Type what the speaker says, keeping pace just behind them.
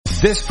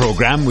This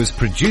programme was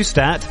produced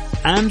at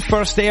and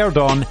first aired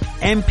on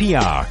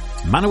MPR,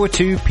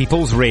 Manawatu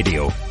People's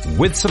Radio,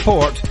 with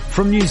support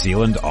from New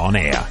Zealand On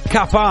Air.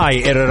 Ka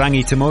pai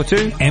Irarangi Te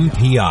Motu,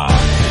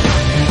 MPR.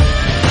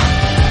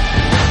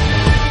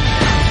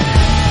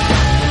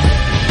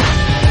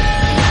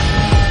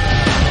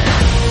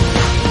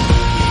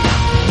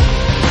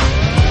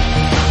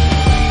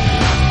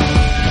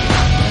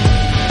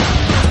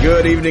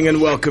 Good evening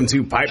and welcome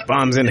to Pipe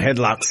Bombs and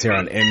Headlocks here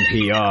on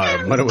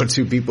NPR,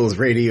 Manawatu People's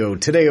Radio.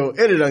 Today o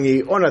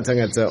Irirangi, Ona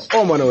Tangata,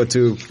 o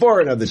Manawatu for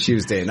another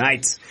Tuesday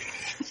night.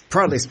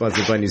 Proudly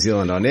sponsored by New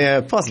Zealand On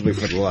Air, possibly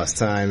for the last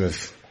time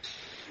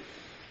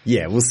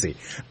yeah, we'll see.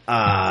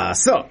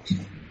 So,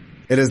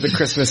 it is the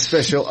Christmas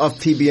special of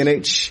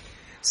PBNH.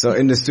 So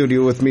in the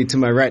studio with me to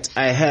my right,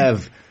 I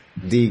have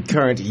the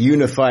current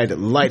unified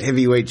light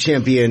heavyweight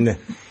champion.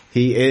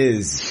 He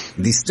is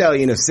the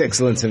stallion of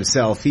sexcellence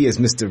himself. He is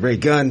Mr. Ray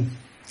Gunn.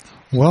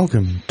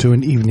 Welcome to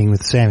an evening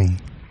with Sammy.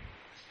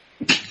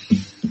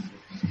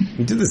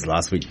 You did this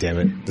last week, damn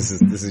it. This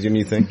is your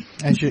new thing?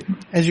 As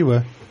you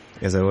were.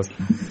 Yes, I was.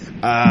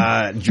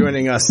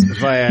 Joining us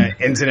via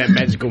internet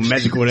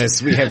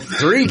magicalness, we have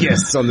 3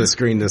 guests on the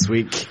screen this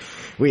week.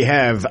 We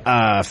have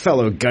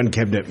fellow Gunn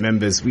Cabinet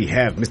members. We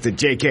have Mr.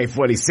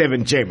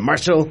 JK47, Jay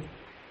Marshall.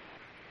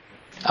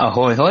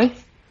 Ahoy, hoy.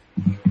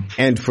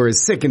 And for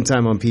his second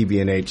time on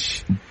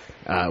PBNH,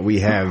 we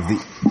have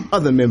the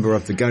other member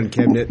of the Gunn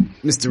Cabinet,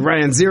 Mr.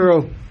 Ryan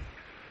Zero.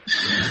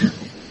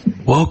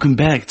 Welcome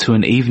back to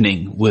an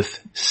evening with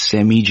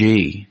Sammy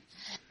G.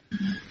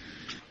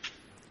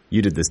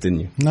 You did this,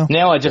 didn't you? No.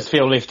 Now I just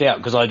feel left out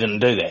because I didn't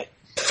do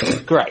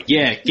that. Great.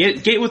 Yeah,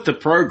 get with the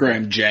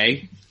program,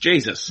 Jay.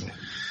 Jesus.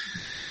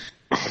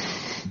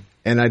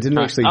 And I didn't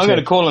actually I'm going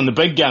to call in the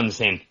big guns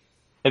then.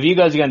 If you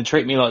guys are going to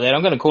treat me like that,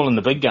 I'm going to call in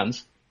the big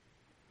guns.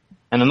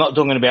 And I'm not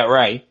talking about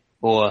Ray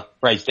or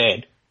Ray's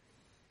dad.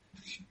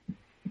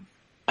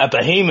 A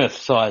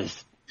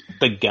behemoth-sized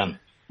big gun.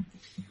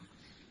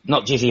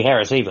 Not Jesse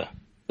Harris either.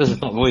 This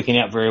is not working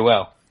out very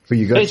well. Who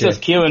you got? Let's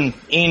just cue in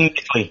Ian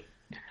Nickley.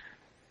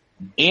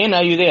 Ian,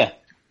 are you there?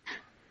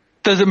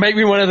 Does it make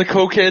me one of the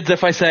cool kids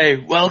if I say,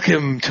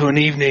 welcome to an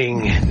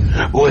evening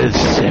with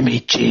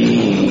Sammy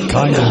G?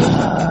 Kind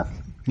of.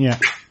 Yeah.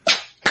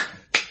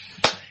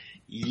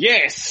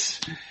 Yes.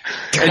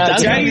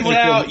 Jay,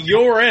 now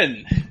you're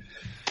in.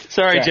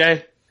 Sorry,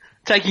 Jay.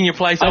 Taking your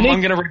place. I'm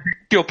going to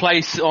repeat your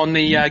place on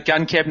the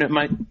Gun Cabinet,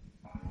 mate.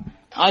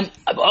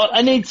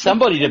 I need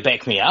somebody to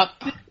back me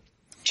up.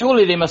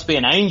 Surely there must be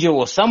an angel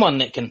or someone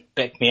that can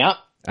back me up.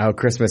 Our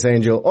Christmas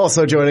angel.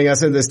 Also joining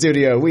us in the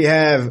studio, we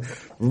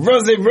have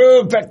Rosie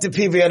Rude, back to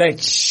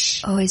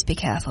PBNH. Always be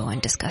careful when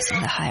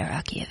discussing the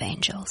hierarchy of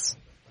angels.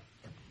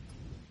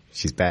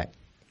 She's back.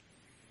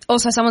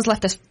 Also, someone's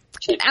left us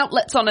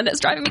outlets on and it's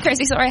driving me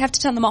crazy, so I have to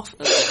turn them off.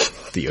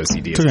 The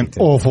OCD. Took an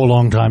awful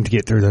long time to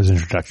get through those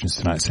introductions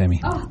tonight, Sammy.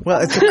 Oh.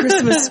 Well, it's a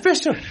Christmas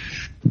special.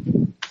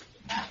 Alright,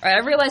 I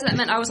realised that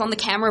meant I was on the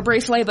camera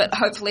briefly, but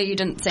hopefully you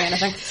didn't say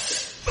anything.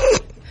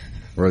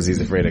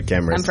 Rosie's afraid of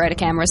cameras. I'm afraid of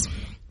cameras.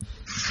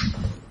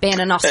 Being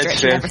an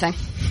ostrich and everything.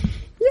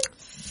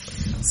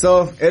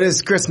 So, it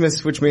is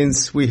Christmas, which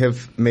means we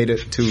have made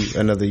it to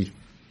another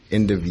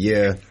end of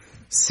year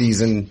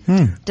season.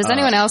 Does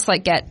anyone else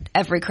get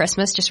every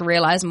Christmas just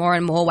realise more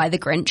and more why the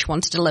Grinch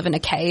wanted to live in a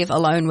cave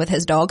alone with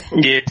his dog?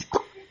 Yes.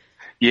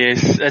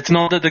 It's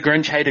not that the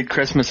Grinch hated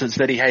Christmas, it's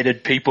that he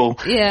hated people.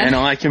 Yeah. And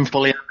I can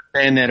fully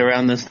understand that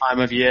around this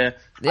time of year.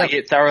 Yep. I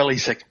get thoroughly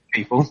sick of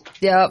people.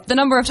 Yeah, the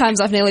number of times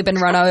I've nearly been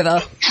run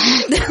over,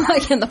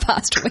 in the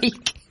past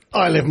week.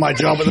 I left my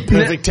job at the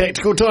perfect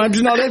tactical time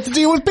to not have to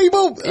deal with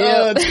people. Yep.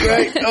 Oh, it's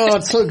great. Oh,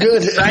 it's so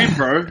good. Same,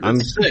 bro. I'm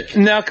sick.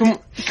 Now,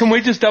 can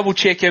we just double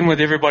check in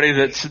with everybody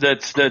that's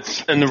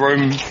in the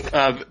room,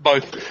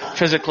 both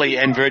physically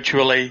and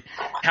virtually?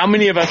 How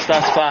many of us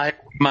thus far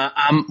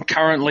are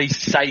currently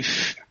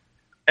safe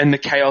in the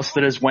chaos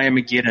that is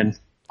Whamageddon?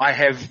 I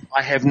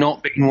have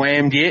not been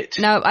whammed yet.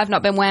 No, I've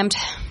not been whammed.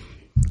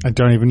 I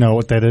don't even know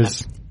what that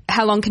is.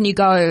 How long can you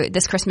go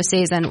this Christmas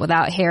season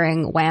without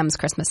hearing Wham's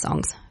Christmas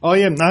songs? Oh,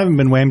 yeah, I haven't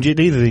been whammed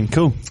yet either then.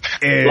 Cool.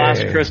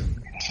 Last Christmas.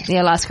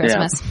 Yeah, last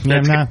Christmas.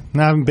 Yeah, no,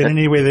 I haven't been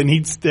anywhere that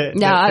needs that.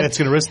 No, that's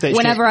going to risk that.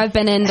 Whenever I've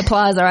been in the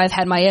plaza, I've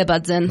had my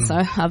earbuds in, so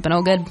I've been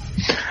all good.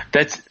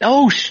 That's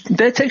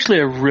actually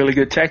a really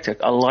good tactic.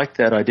 I like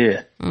that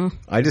idea.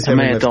 I just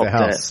haven't left the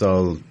house,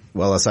 so...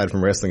 Well, aside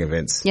from wrestling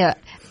events. Yeah.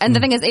 And the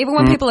thing is, even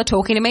when people are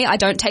talking to me, I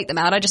don't take them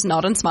out. I just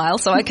nod and smile.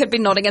 So I could be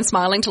nodding and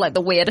smiling to the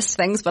weirdest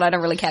things, but I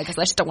don't really care because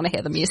I just don't want to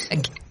hear the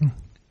music.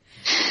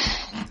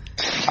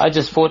 I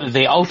just thought of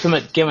the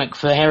ultimate gimmick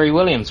for Harry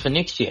Williams for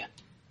next year.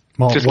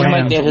 Well, just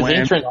make that his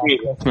entrance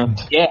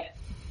music. Yeah.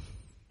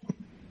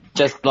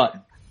 Just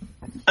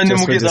and then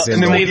we'll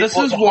get this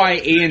is why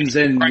Ian's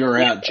in, you're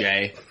out,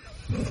 Jay.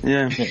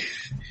 Yeah.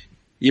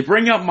 You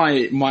bring up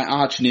my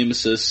arch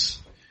nemesis.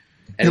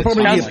 You'll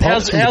probably get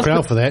pops from the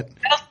crowd for that.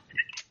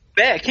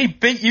 Back. He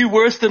beat you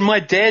worse than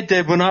my dad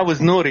did when I was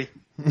naughty.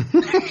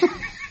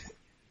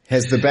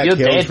 Has the back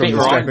healed from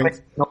the strapping?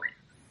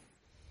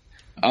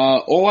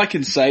 All I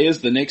can say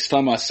is the next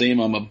time I see him,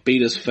 I'm going to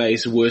beat his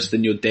face worse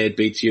than your dad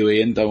beats you,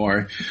 Ian. Don't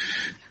worry.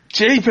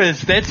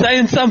 Jeepers, that's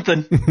saying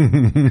something.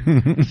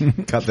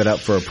 Cut that up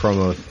for a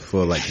promo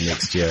for like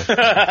next year. I'm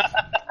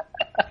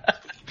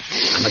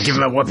gonna give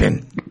him a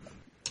whooping.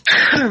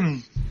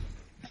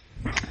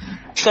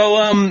 So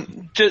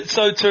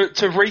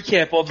to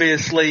recap,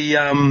 obviously,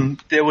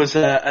 there was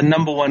a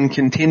number one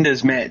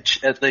contenders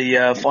match at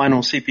the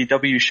final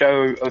CPW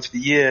show of the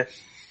year,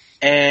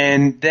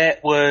 and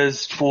that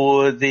was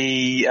for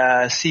the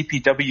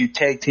CPW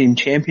Tag Team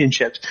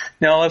Championships.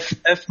 Now,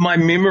 if my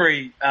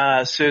memory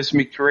serves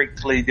me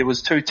correctly, there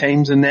was 2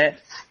 teams in that.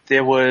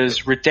 There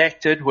was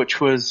Redacted, which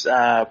was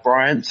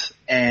Bryant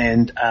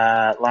and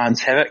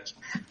Lance Havoc,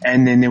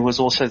 and then there was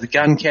also the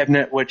Gunn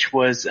Cabinet, which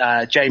was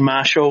Jay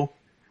Marshall,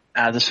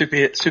 the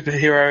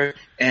superhero,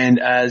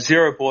 and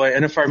Zero Boy.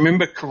 And if I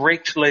remember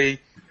correctly,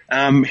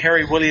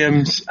 Harry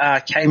Williams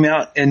came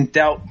out and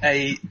dealt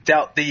a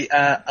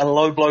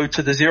low blow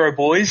to the Zero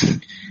Boys.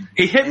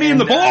 He hit me in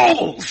the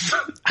balls.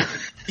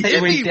 He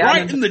hit me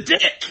right in the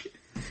dick.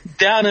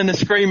 Down in a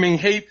screaming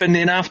heap, and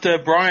then after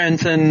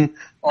Bryant and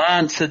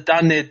Lance had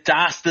done their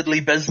dastardly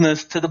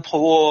business to the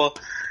poor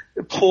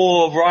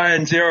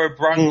Ryan Zero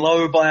brung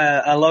low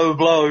by a low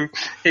blow,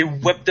 he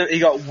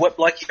got whipped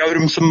like he owed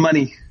him some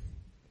money.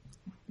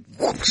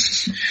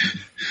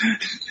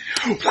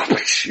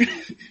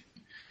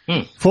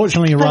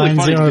 Fortunately,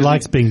 Ryan Zero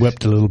likes being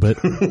whipped a little bit.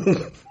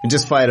 You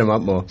just fired him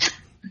up more.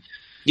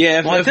 Yeah,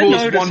 if it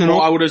was one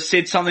more, I would have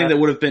said something that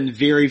would have been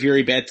very,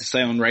 very bad to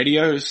say on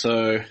radio,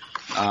 so,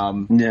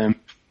 yeah.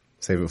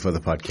 Save it for the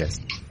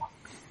podcast.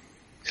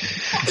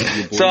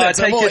 So I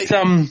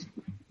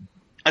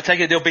take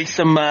it there'll be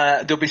some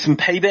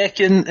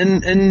payback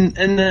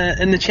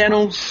in the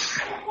channels.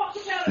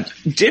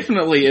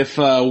 Definitely, if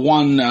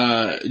one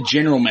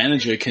general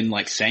manager can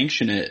like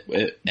sanction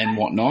it and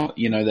whatnot,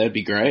 that'd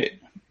be great.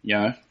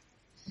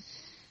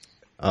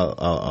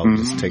 I'll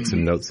just take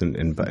some notes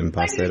and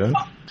pass that on.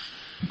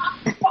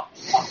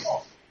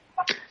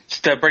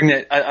 Just bring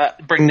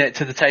that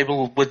to the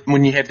table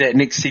when you have that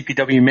next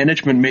CPW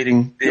management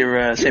meeting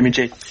there, Sammy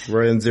G.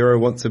 Ryan Zero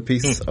wants a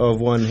piece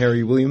of one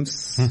Harry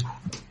Williams.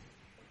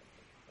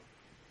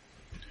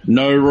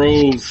 No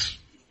rules.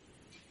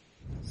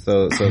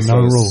 So no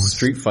rules.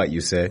 Street fight,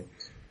 you say?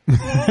 You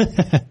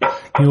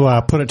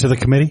put it to the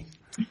committee?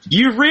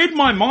 You read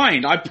my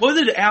mind. I put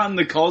it out in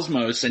the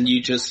cosmos, and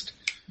you just...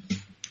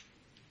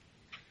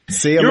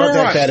 See, I'm not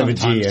that bad of a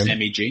GM.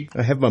 Sammy G.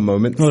 I have my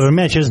moments. Well, the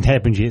match hasn't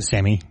happened yet,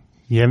 Sammy.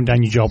 You haven't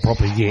done your job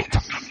properly yet.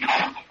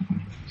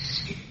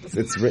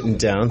 It's written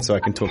down so I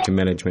can talk to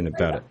management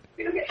about it.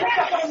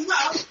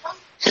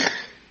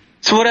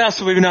 So what else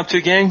have we been up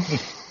to, gang?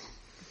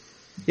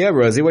 Yeah,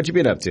 Rosie, what you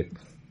been up to?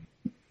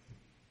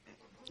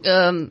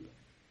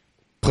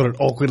 Put it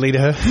awkwardly to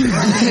her.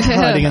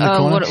 Hiding in the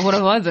corner. What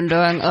have I been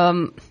doing?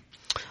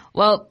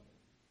 Well,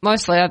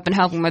 mostly I've been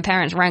helping my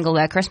parents wrangle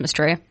their Christmas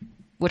tree,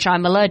 which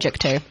I'm allergic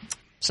to.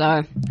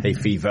 So. Hay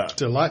fever.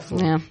 Delightful.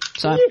 Yeah.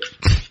 So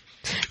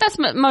that's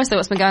mostly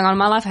what's been going on in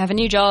my life. I have a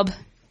new job,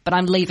 but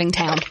I'm leaving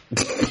town.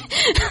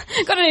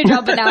 Got a new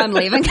job, but now I'm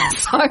leaving.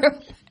 So,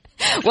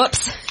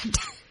 whoops.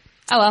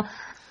 Oh well.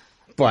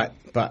 But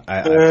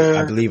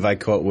I believe I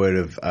caught word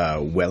of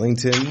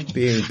Wellington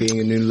being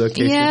a new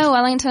location. Yeah,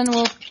 Wellington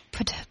will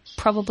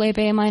probably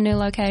be my new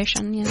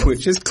location. Yeah.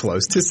 Which is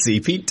close to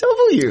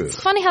CPW. It's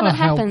funny how that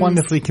happens. How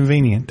wonderfully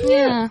convenient.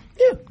 Yeah.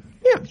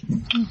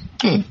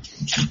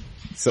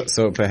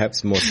 So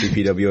perhaps more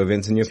CPW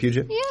events in your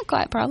future? Yeah,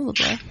 quite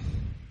probably.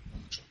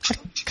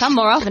 I'd come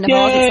more often if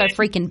I wasn't so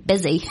freaking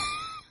busy.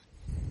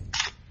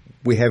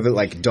 We have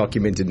it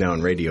documented now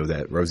on radio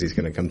that Rosie's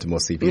going to come to more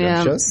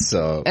CPW shows.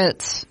 So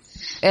it's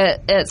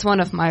one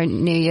of my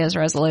New Year's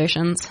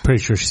resolutions.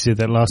 Pretty sure she said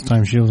that last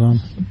time she was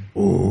on.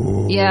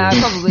 Ooh. Yeah, I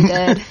probably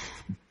did.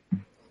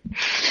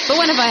 But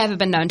when have I ever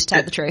been known to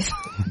tell the truth?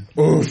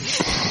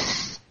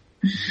 Oof.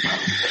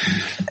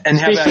 And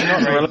how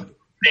about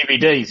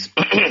DVDs?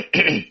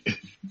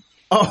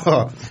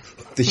 Oh,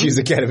 the Hughes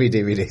Academy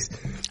DVDs.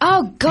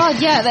 Oh God,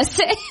 yeah, they're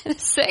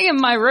sitting in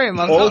my room.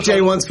 All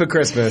Jay wants for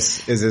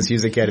Christmas is his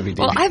Hughes Academy DVDs.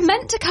 Well, I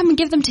meant to come and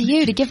give them to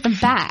you to give them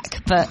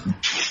back, but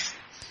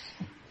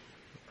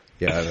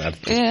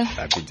that'd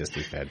be just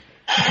as bad.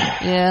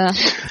 Yeah.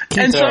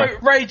 And so,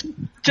 Ray,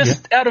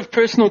 just out of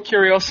personal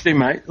curiosity,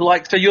 mate,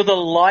 so you're the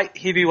light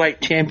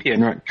heavyweight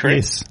champion, right?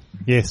 Correct?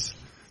 Yes.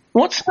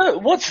 What's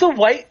the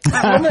weight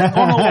limit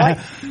on a light?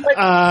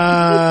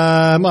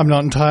 I'm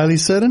not entirely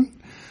certain.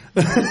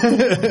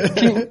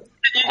 Can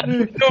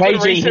you do a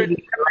research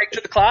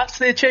to the class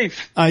there,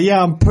 Chief?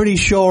 Yeah, I'm pretty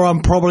sure I'm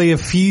probably a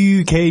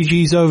few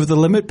kgs over the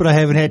limit, but I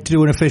haven't had to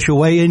do an official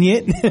weigh-in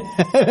yet.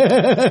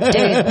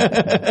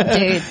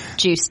 Dude,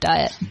 juice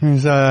diet.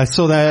 So I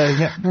saw that.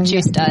 Yeah.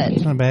 Juice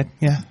diet. Not bad,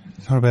 yeah.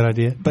 Not a bad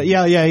idea. But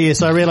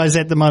yes, I realised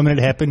at the moment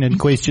it happened and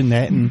questioned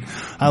that, and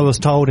I was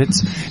told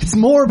it's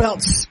more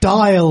about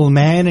style,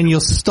 man, and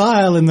your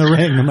style in the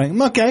ring. I'm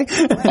like, okay.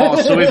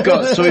 So we've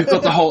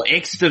got the whole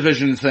X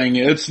Division thing.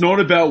 It's not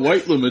about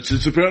weight limits,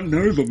 it's about no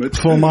limits.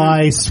 For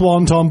my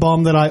swanton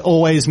bomb that I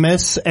always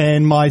miss,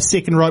 and my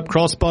second rope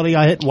crossbody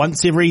I hit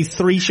once every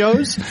 3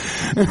 shows.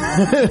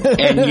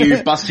 And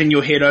you busting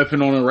your head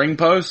open on a ring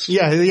post?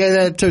 Yeah,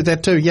 that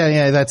too.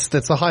 Yeah, that's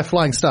the high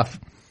flying stuff.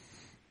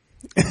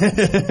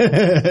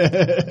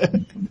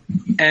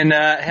 And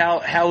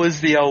how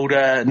is the old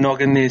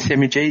noggin there,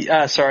 Sammy G?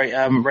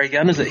 Ray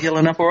Gunn, is it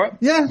healing up all right?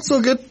 Yeah, it's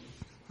all good.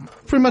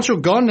 Pretty much all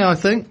gone now, I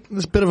think.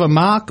 There's a bit of a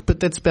mark, but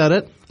that's about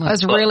it. I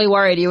was really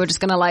worried you were just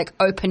going to like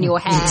open your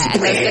hand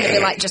and there's going to be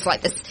like just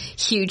like this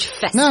huge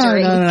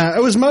festering. No.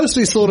 It was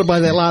mostly sorted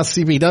by that last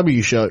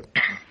CPW show.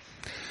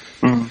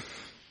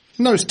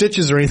 No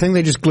stitches or anything.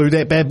 They just glued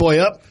that bad boy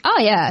up. Oh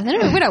yeah,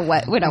 we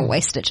don't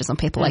waste stitches on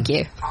people like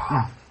you.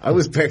 I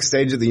was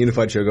backstage at the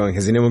Unified show going,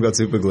 has anyone got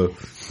super glue?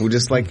 We'll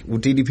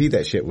DDP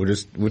that shit. We'll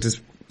just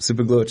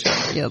super glue it.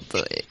 Yeah,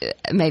 but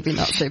maybe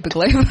not super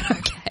glue, but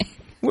okay.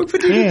 We'll put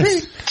DDP.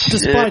 Yes.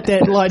 Despite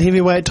that light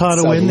heavyweight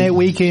title win, that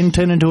weekend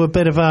turned into a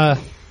bit of a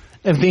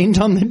event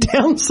on the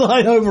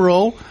downside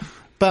overall.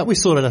 But we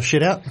sorted our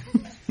shit out.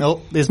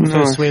 Oh, there's the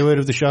first swear word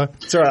of the show.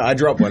 It's alright, I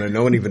dropped one and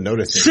no one even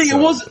noticed it.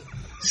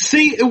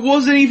 It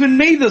wasn't even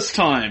me this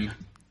time.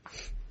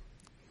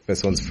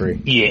 This one's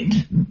free. Yet.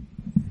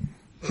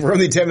 We're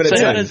only 10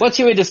 minutes in. What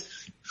should we just...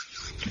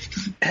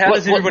 How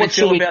does everybody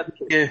feel about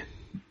the year?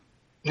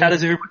 How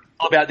does everybody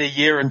feel about their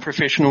year in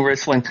professional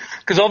wrestling?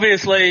 Because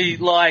obviously,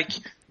 like,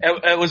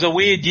 it was a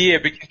weird year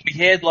because we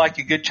had like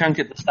a good chunk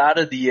at the start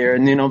of the year,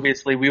 and then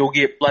obviously we all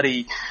get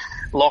bloody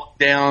locked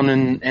down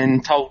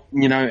and told,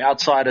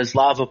 outsiders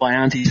lava by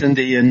Auntie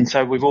Cindy, and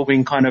so we've all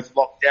been kind of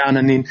locked down.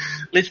 And then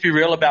let's be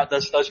real about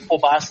this, those poor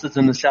bastards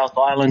in the South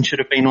Island should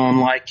have been on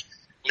like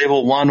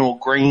level 1 or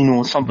green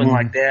or something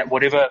like that,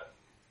 whatever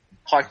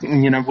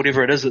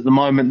it is at the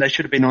moment. They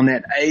should have been on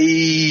that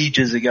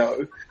ages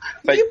ago.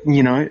 But,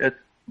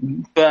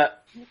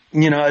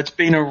 it's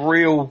been a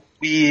real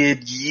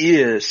weird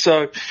year.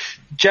 So,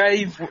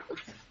 Jay,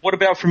 what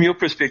about from your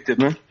perspective,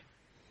 man?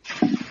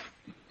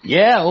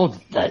 Yeah, well,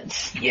 it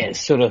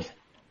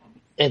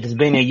has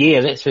been a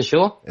year, that's for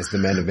sure. It's the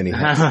man of many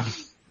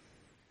hats.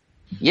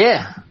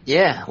 Yeah.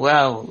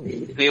 Well,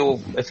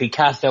 if we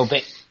cast our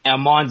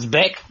minds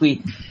back,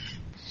 we,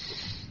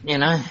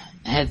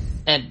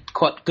 had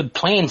quite good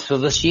plans for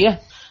this year.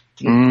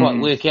 Didn't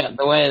quite work out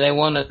the way they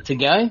wanted to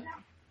go.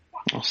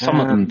 Well, some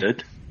of them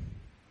did.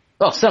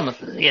 Well, some of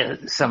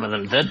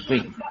them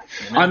did.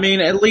 I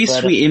mean, at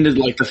least we ended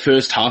like the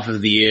first half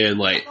of the year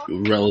like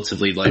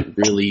relatively like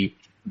really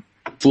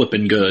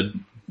flipping good.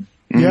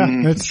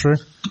 Yeah, that's true.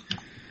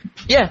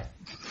 Yeah.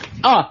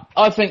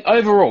 I think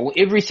overall,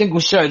 every single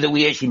show that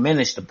we actually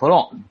managed to put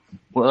on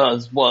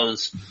was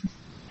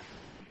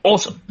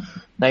awesome.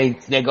 They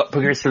got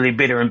progressively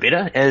better and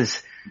better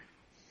as,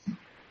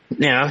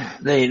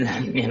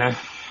 the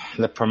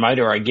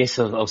promoter, I guess,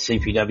 of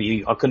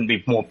CPW. I couldn't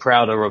be more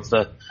prouder of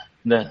the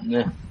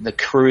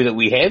crew that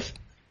we have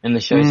and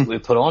the shows that we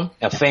put on.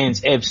 Our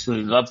fans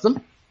absolutely love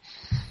them.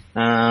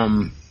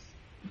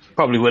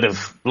 Probably would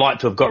have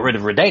liked to have got rid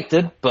of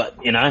Redacted, but,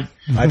 I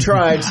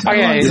tried.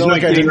 Okay, I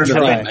didn't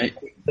try.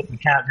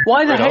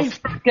 Why the hate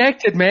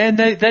Redacted, man?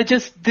 They're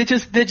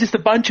just a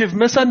bunch of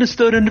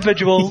misunderstood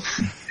individuals.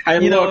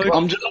 Hey, look,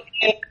 I'm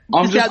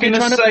just going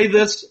to say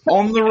this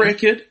on the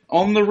record,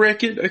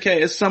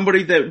 okay, as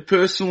somebody that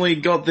personally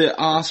got their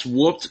ass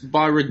whooped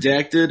by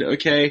Redacted,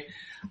 okay,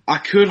 I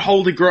could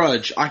hold a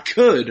grudge. I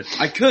could.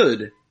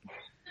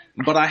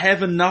 But I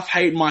have enough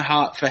hate in my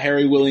heart for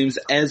Harry Williams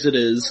as it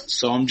is,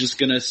 so I'm just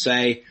going to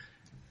say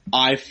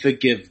I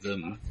forgive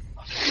them.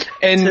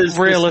 And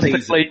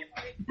realistically,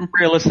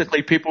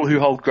 people who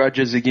hold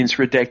grudges against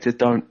Redacted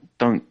don't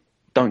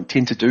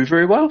tend to do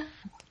very well.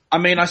 I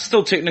mean, I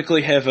still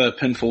technically have a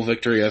pinfall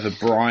victory over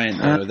Brian,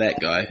 that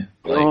guy.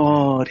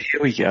 Oh,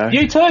 here we go.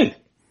 You too.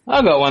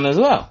 I got one as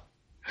well.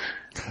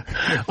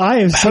 I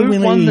have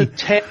seemingly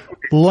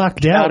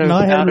lucked out, and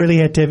I haven't really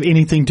had to have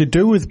anything to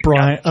do with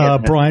Bryant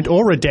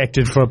or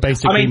Redacted for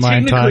basically my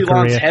entire career.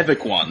 Lance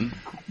Havoc won.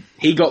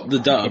 He got the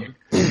dub.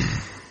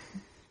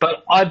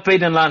 But I've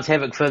beaten Lance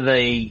Havoc for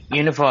the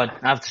Unified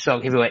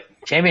Aftershock Heavyweight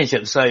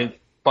Championship, so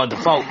by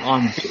default,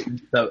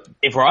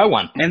 therefore I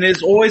won. And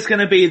there's always going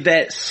to be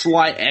that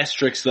slight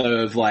asterisk,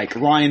 though, of like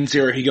Ryan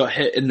Zero, he got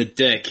hit in the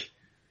dick.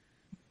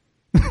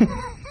 Yeah.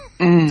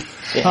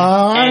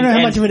 I don't know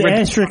how much of an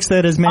asterisk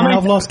that is, man.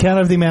 I've lost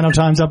count of the amount of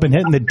times I've been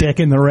hitting the deck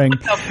in the ring.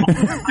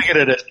 Look at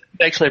it. It's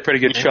actually a pretty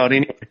good shot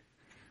anyway.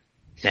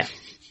 Yeah.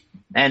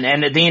 And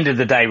at the end of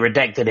the day,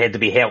 Redacted had to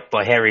be helped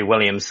by Harry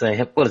Williams. So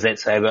what does that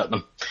say about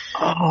them?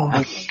 Oh,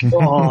 my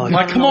God.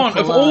 Like, come on.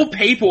 Of all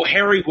people,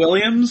 Harry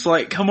Williams?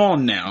 Like, come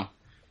on now.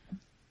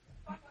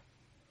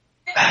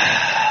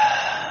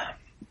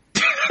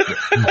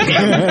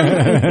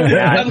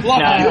 I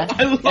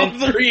love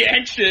the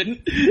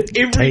reaction.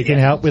 Taken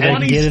out where they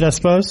can get it, I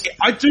suppose.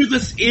 I do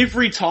this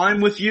every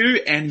time with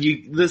you, and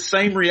the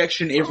same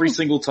reaction every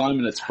single time,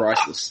 and it's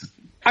priceless.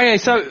 Okay,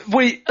 so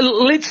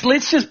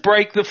let's just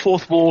break the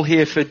fourth wall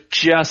here for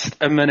just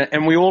a minute,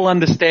 and we all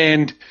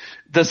understand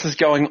this is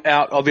going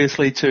out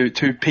obviously to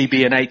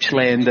PB&H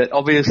land. That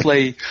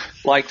obviously,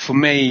 like for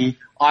me,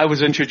 I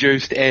was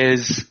introduced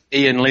as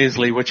Ian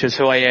Leslie, which is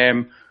who I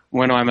am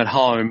when I'm at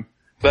home.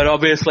 But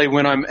obviously,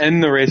 when I'm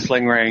in the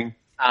wrestling ring,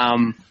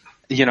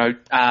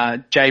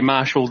 Jay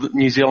Marshall,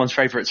 New Zealand's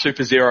favourite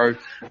Super Zero,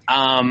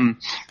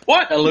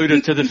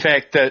 alluded to the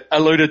fact that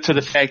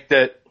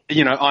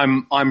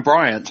I'm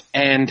Bryant,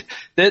 and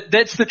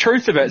that's the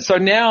truth of it. So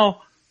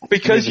now,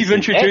 because you've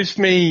introduced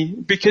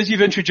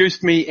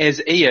me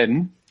as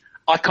Ian,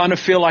 I kind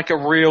of feel like a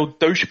real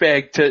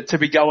douchebag to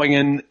be going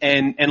in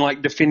and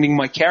like defending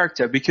my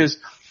character, because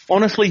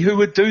honestly, who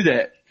would do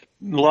that?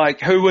 Like,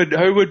 who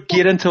would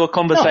get into a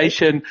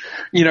conversation,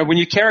 when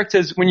your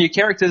character's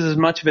as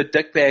much of a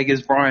dickbag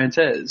as Bryant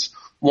is?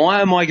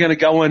 Why am I going to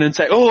go in and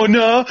say, oh,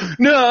 no,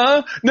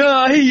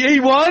 he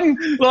won?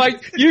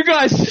 Like, you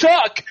guys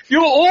suck.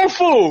 You're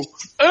awful.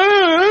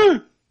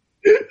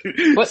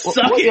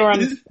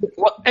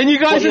 And you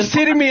guys are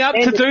setting me up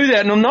to do that,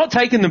 and I'm not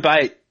taking the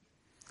bait.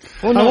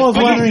 Well, I was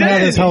wondering how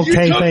this whole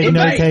kayfabe,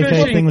 no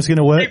kayfabe thing was going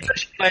to work.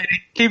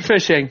 Keep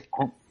fishing.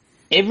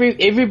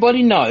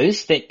 Everybody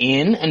knows that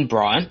Ian and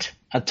Bryant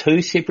are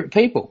two separate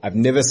people. I've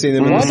never seen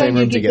them in the same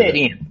room together.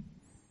 Ian?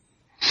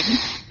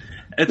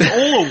 It's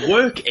all a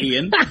work,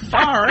 Ian.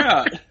 Far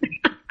out.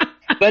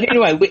 But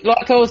anyway,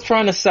 like I was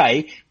trying to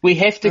say, we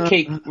have to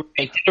keep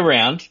it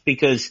around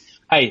because,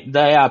 hey,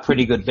 they are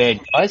pretty good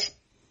bad guys,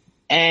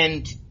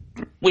 and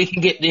we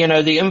can get the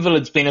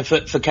invalid's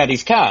benefit for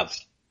Cuddy's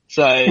calves.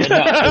 So.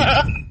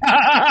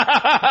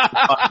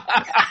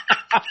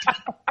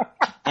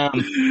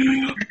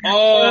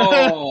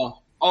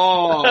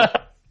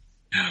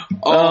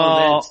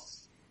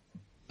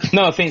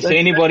 No offense to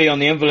anybody on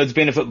the invalid's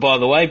benefit, by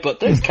the way, but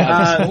those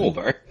calves are small,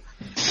 bro.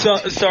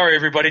 Sorry,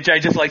 everybody. Jay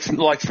just likes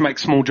to make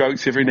small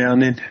jokes every now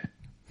and then.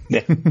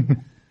 Yeah.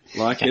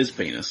 Like his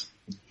penis.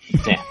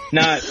 Yeah.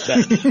 No.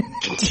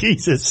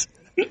 Jesus.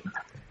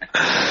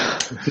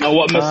 No,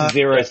 what Mrs.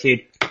 Zero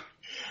said.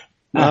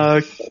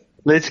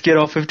 Let's get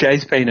off of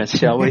Jay's penis,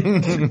 shall we?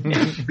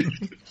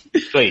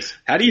 Please.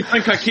 How do you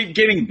think I keep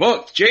getting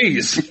booked?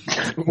 Jeez.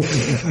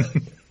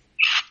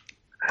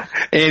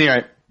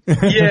 Anyway.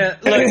 Yeah,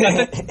 look,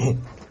 it's a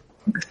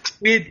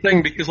weird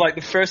thing because like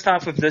the first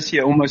half of this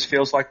year almost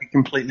feels like a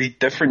completely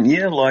different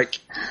year. Like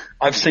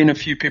I've seen a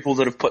few people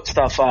that have put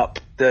stuff up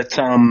that,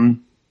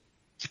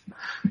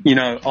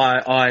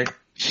 I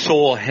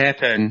saw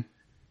happen.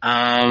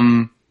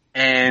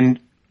 And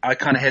I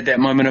kind of had that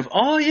moment of,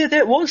 oh yeah,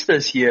 that was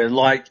this year.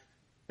 Like,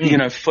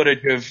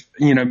 footage of,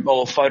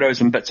 all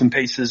photos and bits and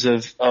pieces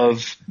of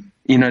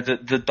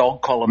the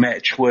dog collar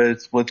match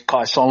with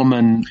Kai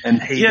Solomon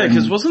and he. Yeah,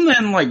 because wasn't that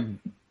in like,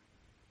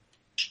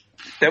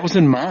 that was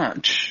in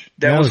March.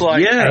 That was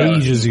like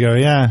ages ago,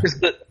 yeah.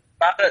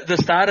 The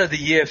start of the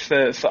year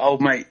for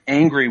old mate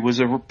Angry was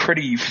a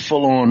pretty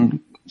full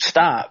on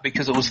start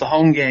because it was the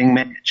Hong Gang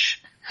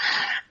match.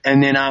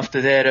 And then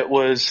after that it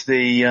was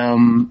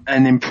and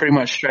then pretty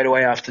much straight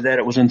away after that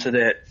it was into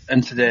that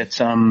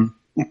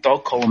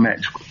dog collar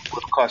match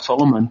with Kai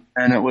Solomon.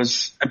 And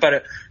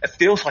it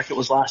feels like it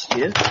was last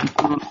year.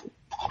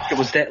 It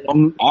was that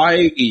long.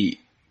 I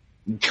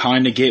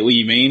kind of get what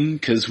you mean,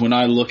 because when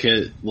I look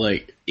at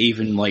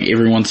even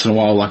every once in a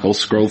while, I'll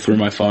scroll through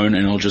my phone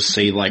and I'll just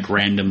see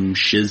random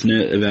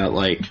shiznit about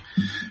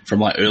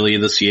from earlier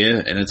this year,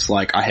 and it's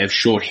I have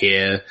short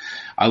hair,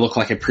 I look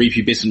like a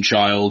prepubescent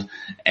child,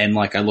 and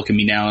I look at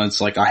me now and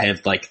it's I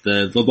have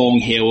the long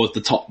hair with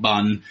the top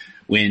bun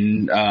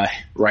when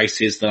Ray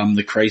says that I'm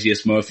the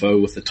craziest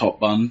mofo with the top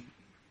bun.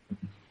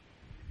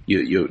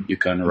 You're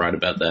kind of right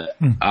about that.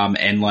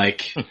 And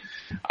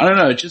I don't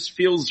know, it just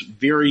feels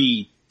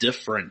very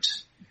different.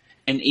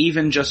 And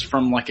even just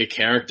from a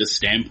character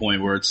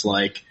standpoint where it's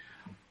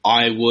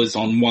I was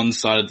on one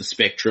side of the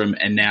spectrum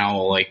and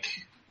now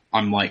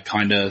I'm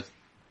kind of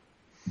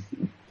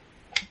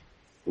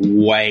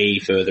way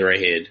further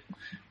ahead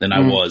than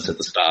I was at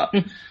the start.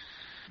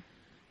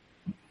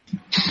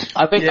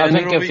 I think if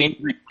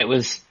anything,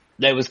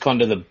 that was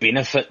kind of the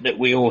benefit that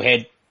we all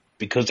had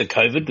because of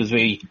COVID, was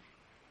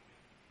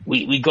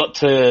we got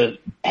to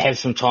have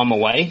some time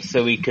away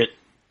so we could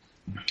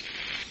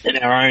in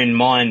our own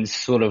minds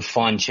sort of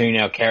fine tune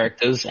our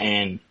characters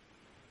and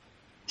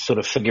sort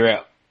of figure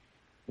out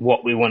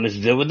what we wanted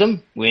to do with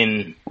them,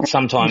 when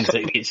sometimes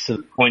it gets to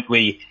the point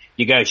where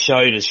you go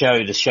show to show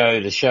to show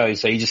to show,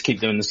 so you just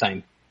keep doing the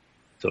same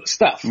sort of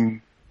stuff.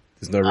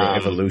 There's no real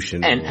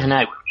evolution. And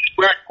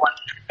we're at one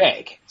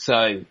back,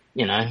 so,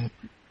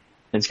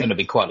 it's going to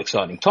be quite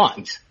exciting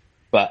times.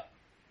 But,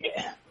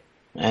 yeah,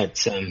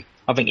 it's, I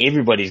think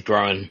everybody's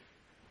growing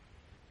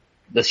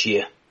this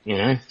year.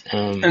 And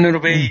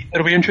it'll be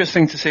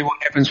interesting to see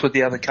what happens with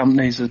the other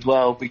companies as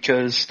well,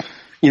 because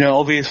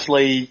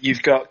obviously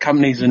you've got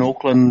companies in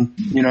Auckland,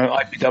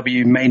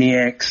 IPW,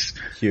 Maniacs,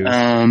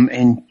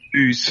 and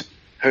Hughes,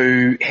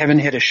 who haven't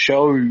had a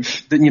show.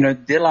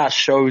 Their last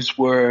shows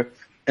were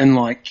in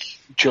like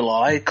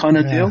July kind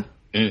of deal.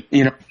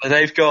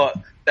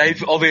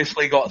 They've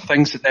obviously got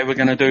things that they were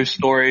going to do,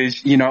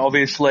 stories,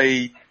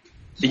 obviously,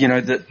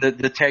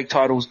 the tag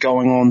titles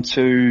going on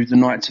to the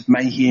Knights of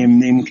Mayhem,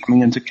 them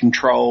coming into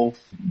Catal.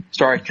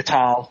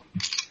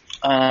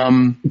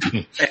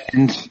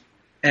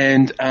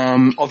 And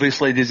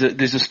obviously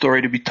there's a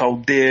story to be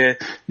told there.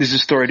 There's a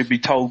story to be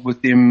told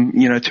with them,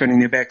 turning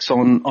their backs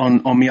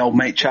on my old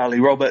mate Charlie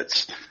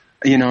Roberts.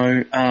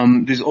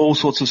 There's all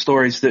sorts of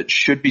stories that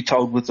should be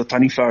told with the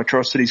Taniwha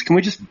atrocities. Can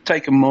we just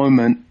take a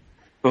moment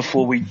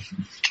before we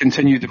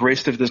continue the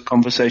rest of this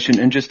conversation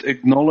and just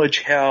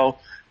acknowledge how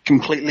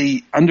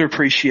completely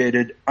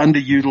underappreciated,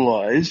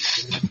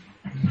 underutilized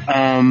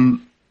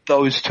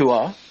those two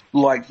are,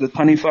 like the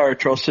Taniwha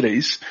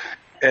atrocities,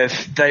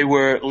 if they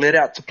were let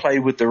out to play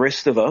with the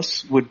rest of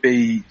us, would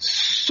be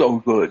so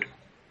good.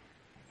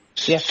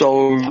 Yeah.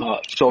 So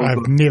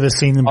I've good. never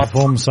seen them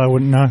perform, so I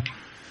wouldn't know.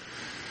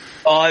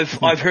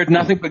 I've heard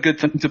nothing but good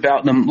things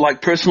about them.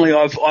 Like personally,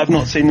 I've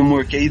not seen them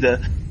work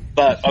either,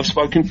 but I've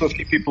spoken to a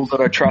few people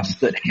that I trust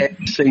that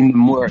have seen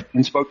them work,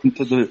 and spoken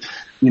to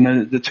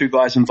the two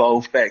guys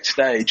involved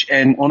backstage.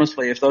 And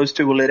honestly, if those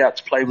two were let out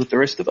to play with the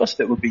rest of us,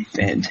 that would be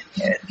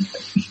fantastic.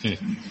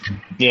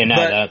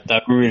 Yeah,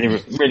 they're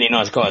really, really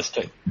nice guys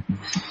too.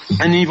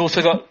 And you've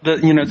also got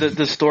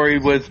the story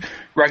with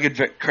Rugged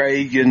Vic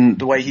Craig and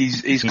the way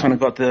he's kind of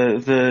got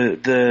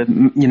the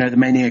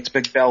Maniac's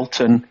big belt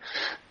and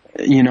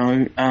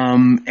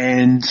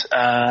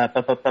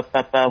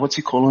what's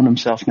he calling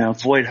himself now?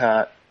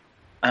 Voidheart.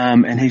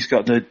 And he's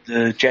got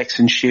the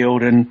Jackson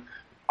Shield and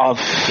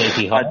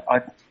JT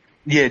Hollow.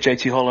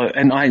 JT Hollow.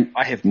 And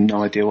I have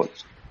no idea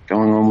what's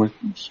going on with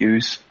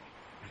Hughes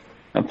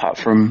apart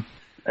from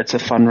it's a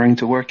fun ring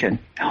to work in.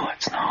 No,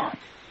 it's not.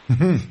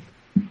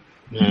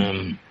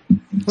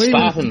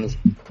 Spartans.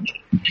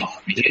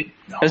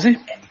 Is he?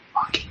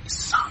 Fucking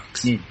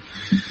sucks.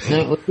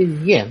 No,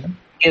 yeah.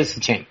 Here's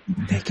the champ.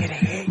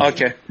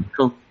 Okay,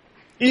 cool.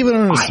 Even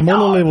on a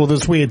smaller level,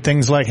 there's weird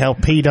things like how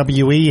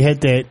PWE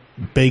had that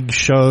big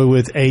show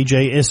with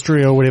AJ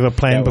Istria or whatever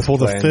planned before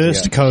the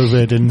first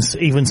COVID, and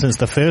even since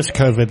the first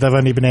COVID, they've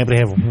only been able to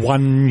have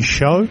one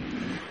show,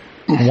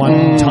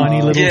 one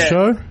tiny little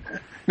show.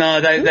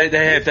 No,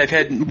 they've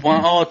had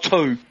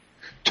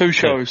two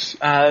shows,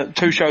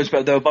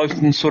 but they were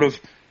both in sort of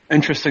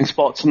interesting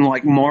spots in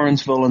like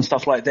Morrinsville and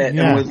stuff like that,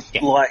 and with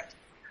like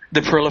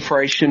the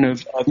proliferation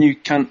of new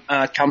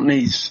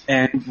companies,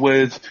 and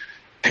with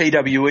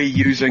PWE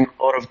using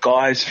a lot of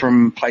guys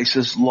from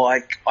places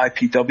like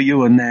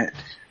IPW and that,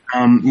 they're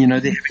having to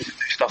do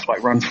stuff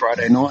like Run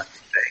Friday Night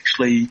to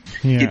actually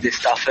get their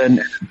stuff in.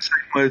 And the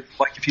same with,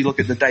 like, if you look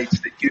at the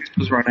dates that Hughes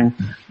was running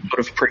sort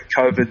of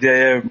pre-COVID,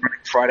 they're running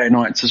Friday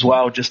nights as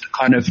well, just to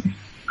kind of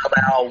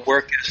allow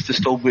workers to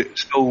still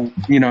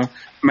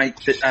make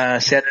the,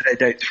 Saturday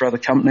dates for other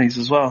companies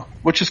as well,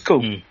 which is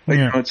cool.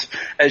 It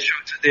shows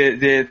that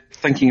they're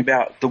thinking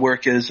about the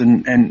workers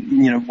and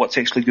what's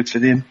actually good for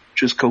them,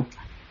 which is cool.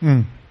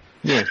 Yeah,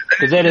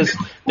 because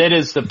that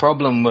is the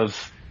problem with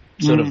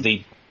sort of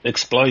the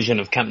explosion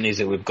of companies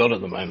that we've got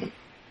at the moment.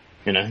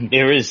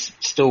 There is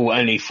still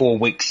only 4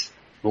 weeks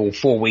or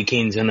 4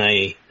 weekends in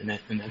a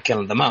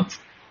calendar month.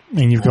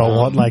 And you've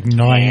got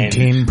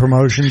 9-10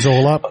 promotions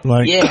all up?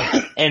 I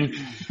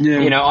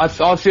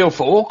feel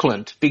for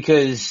Auckland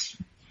because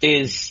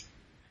there's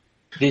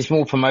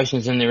more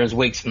promotions than there is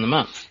weeks in the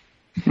month.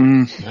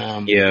 And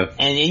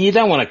you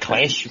don't want to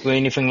clash or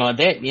anything like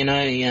that.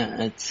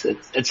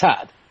 It's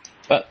hard,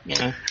 but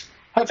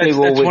hopefully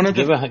we'll work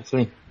together.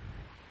 Hopefully,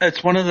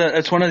 it's one of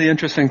the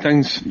interesting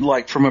things,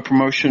 like from a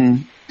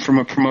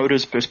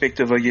promoter's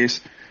perspective, I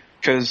guess,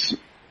 because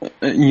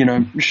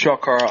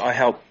shocker, I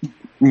help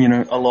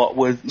a lot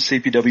with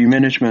CPW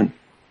management.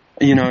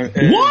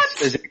 What?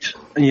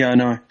 I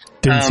know.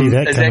 Didn't see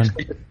that coming.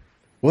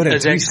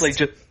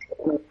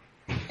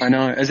 I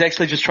know. It's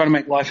actually just trying to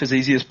make life as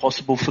easy as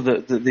possible for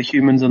the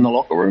humans in the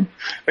locker room,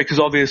 because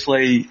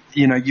obviously,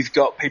 you've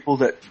got people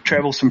that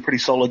travel some pretty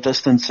solid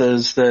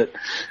distances that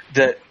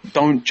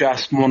don't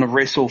just want to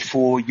wrestle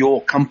for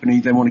your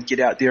company. They want to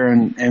get out there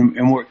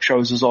and work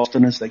shows as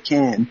often as they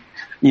can.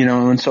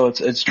 And so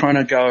it's trying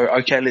to go,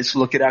 okay, let's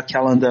look at our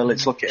calendar.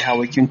 Let's look at how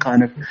we can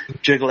kind of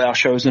jiggle our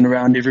shows in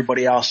around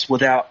everybody else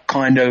without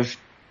kind of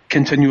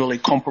continually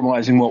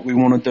compromising what we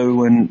want to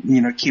do and,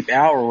 keep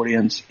our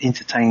audience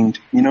entertained,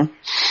 No,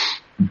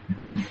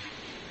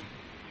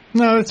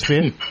 it's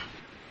fair.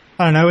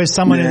 I don't know, as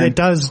someone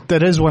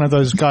that is one of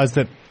those guys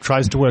that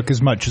tries to work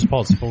as much as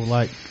possible,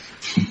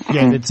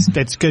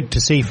 that's good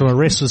to see from a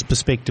wrestler's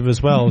perspective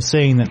as well,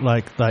 seeing that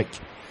like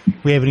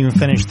we haven't even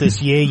finished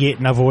this year yet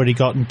and I've already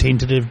gotten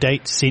tentative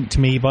dates sent to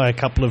me by a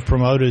couple of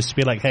promoters to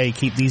be like, hey,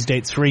 keep these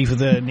dates free for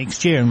the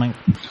next year. I'm like,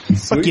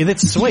 fuck yeah,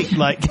 that's sweet.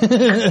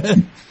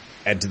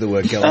 Add to the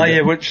work calendar. Oh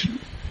yeah, which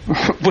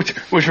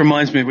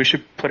reminds me, we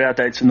should put our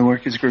dates in the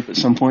workers group at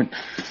some point.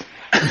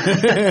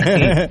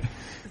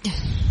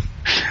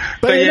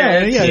 But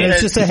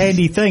it's just a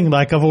handy thing.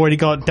 Like, I've already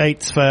got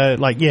dates for,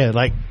 like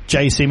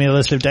Jay sent me a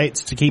list of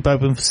dates to keep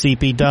open for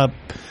CPW.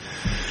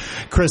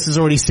 Chris has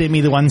already sent me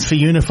the ones for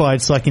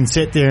Unified, so I can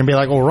sit there and be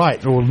like, all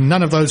right, well,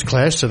 none of those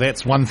clash, so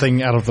that's one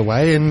thing out of the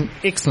way, and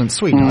excellent,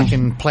 sweet. I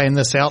can plan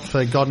this out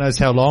for God knows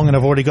how long, and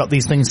I've already got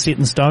these things set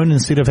in stone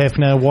instead of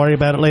having to worry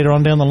about it later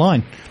on down the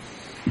line.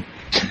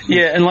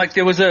 Yeah, and like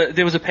there was a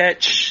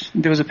patch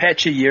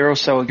a year or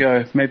so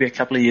ago, maybe a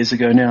couple of years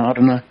ago now, I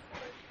don't know.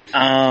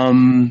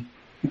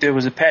 There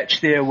was a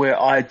patch there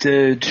where I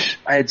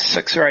had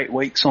 6 or 8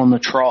 weeks on the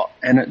trot,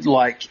 and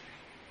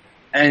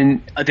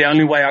and the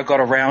only way I got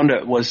around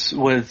it was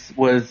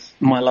with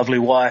my lovely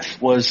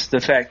wife, was the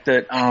fact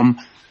that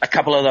a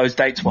couple of those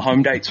dates were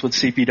home dates with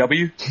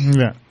CPW.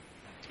 Yeah.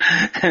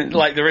 And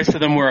like the rest of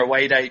them were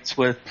away dates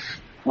with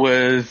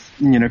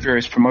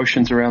various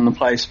promotions around the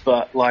place,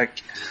 but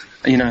like,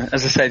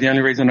 as I say, the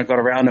only reason I got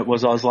around it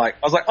was I was like,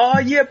 oh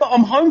yeah, but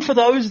I'm home for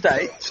those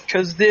dates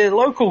because they're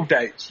local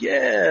dates.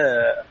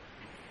 Yeah.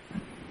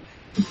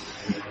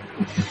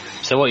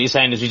 So what you're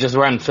saying is you just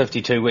run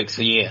 52 weeks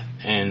a year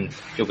and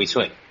you'll be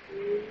sweet.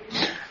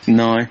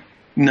 No,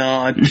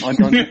 I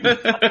don't.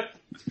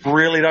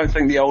 Really don't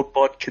think the old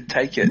bod could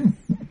take it.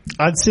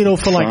 I'd settle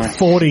for like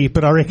 40,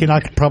 but I reckon I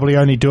could probably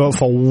only do it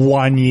for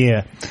 1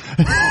 year.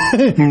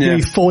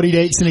 Maybe 40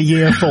 dates in a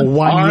year for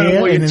 1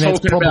 year, and then that's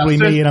probably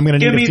me, and I'm going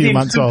to need a few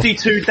months off.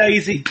 52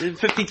 days,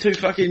 52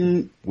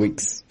 fucking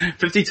weeks.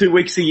 52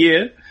 weeks a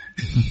year.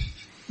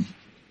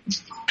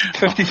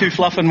 52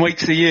 fluffing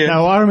weeks a year.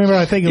 No, I remember,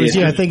 I think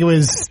it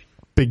was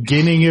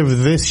beginning of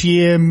this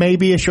year,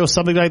 maybe-ish or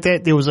something like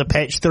that. There was a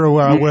patch through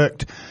where I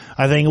worked,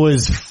 I think it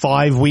was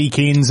 5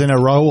 weekends in a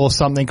row or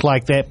something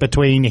like that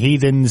between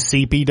Heathen,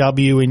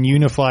 CPW and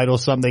Unified or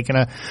something.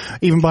 And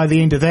even by the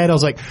end of that, I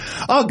was like,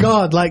 oh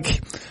God,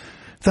 like,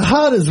 the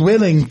heart is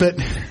willing, but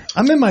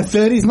I'm in my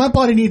 30s. My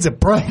body needs a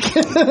break.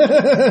 The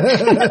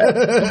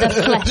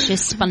flesh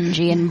is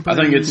spongy and bruised.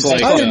 I think it's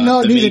like, I did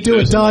not need to do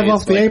a dive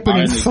off the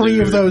apron in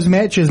 3 of those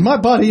matches. My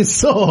body is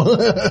sore.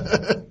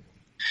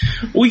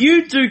 Well,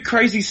 you do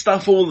crazy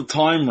stuff all the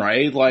time,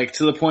 Ray, like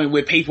to the point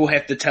where people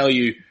have to tell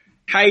you,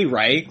 hey,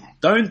 Ray,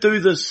 don't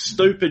do this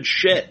stupid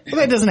shit. Well,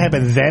 that doesn't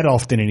happen that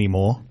often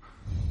anymore.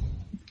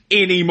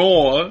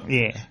 Anymore?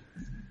 Yeah.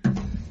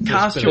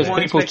 Cast your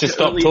minds back to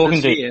stop earlier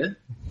talking this to year.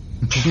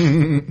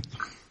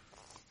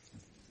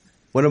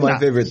 One of my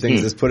favorite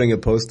things is putting a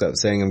post up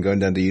saying I'm going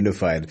down to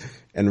Unified,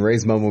 and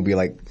Ray's mom will be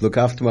like, look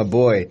after my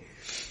boy.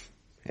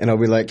 And I'll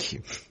be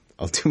like,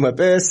 I'll do my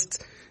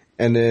best.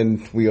 And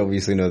then we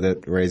obviously know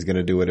that Ray's going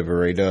to do whatever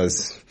Ray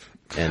does.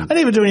 And I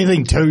never do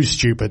anything too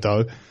stupid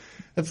though.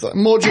 It's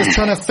more just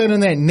trying to fit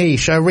in that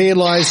niche. I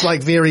realized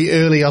like very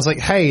early, I was like,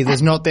 hey,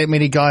 there's not that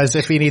many guys,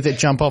 if any, that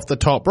jump off the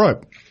top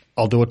rope.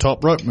 I'll do a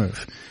top rope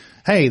move.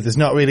 Hey, there's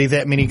not really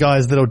that many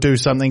guys that'll do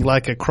something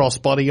like a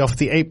crossbody off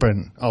the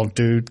apron. I'll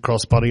do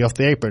crossbody off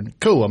the apron.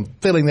 Cool, I'm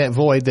filling that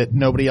void that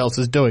nobody else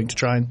is doing to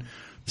try and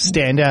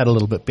stand out a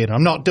little bit better.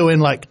 I'm not doing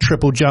like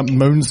triple jump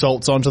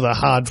moonsaults onto the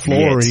hard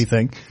floor or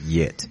anything.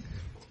 Yet.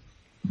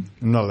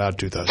 I'm not allowed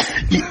to do those.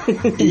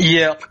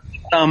 Yeah.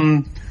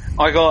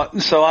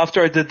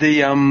 After I did there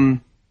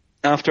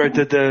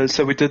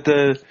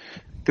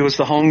was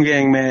the Hong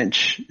Gang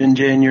match in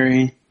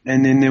January,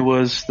 and then there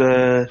was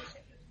the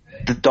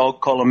dog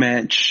collar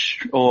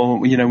match, or,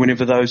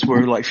 whenever those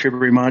were, like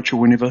February, March or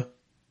whenever.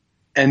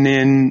 And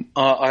then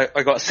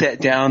I got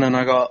sat down and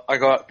I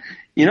got,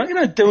 you're not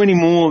going to do any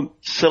more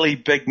silly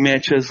big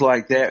matches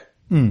like that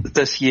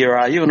this year,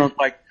 are you? And I was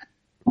like,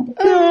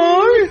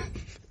 no.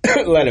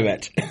 Ladder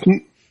match.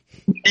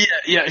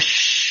 Yeah,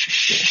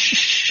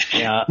 shh.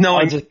 Yeah, no,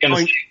 I'm just going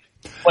to say,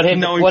 what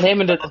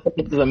happened to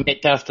the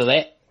match after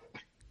that?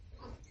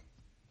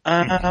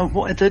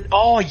 What I did?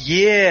 Oh,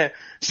 yeah.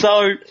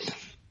 So,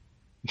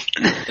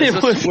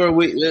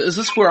 is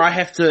this where I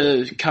have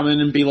to come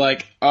in and be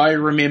like, I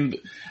remember?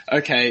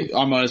 Okay,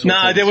 I might as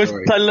well. No, there was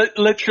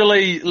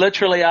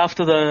literally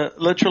after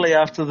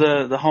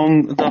the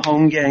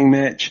Hong Gang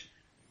match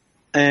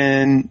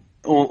and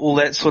all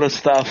that sort of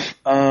stuff.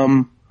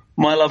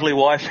 My lovely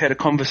wife had a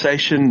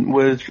conversation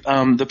with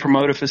the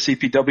promoter for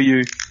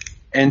CPW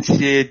and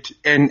said,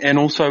 and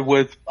also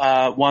with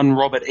one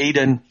Robert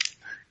Eden,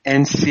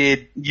 and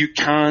said, you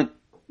can't,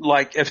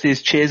 like, if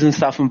there's chairs and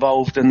stuff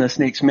involved in this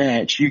next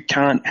match, you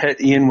can't hit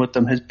Ian with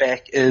them. His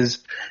back is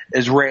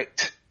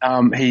wrecked.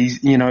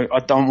 He's, I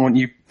don't want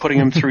you putting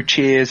him through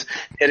chairs,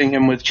 hitting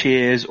him with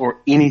chairs or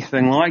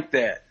anything like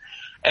that.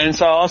 And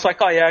so I was like,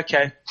 oh yeah,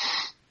 okay.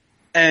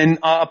 And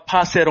I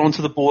passed that on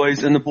to the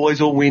boys, and the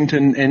boys all went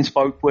and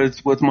spoke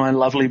with my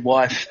lovely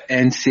wife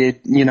and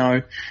said, yeah,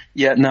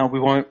 no,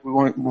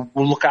 we'll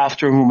look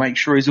after him. We'll make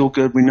sure he's all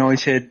good. We know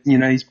he's had, he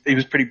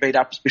was pretty beat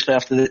up, especially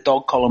after that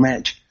dog collar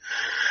match.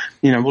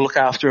 We'll look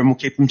after him. We'll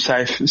keep him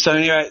safe. So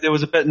anyway, there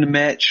was a bit in the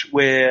match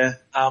where,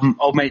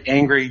 old mate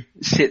Angry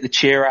set the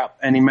chair up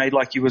and he made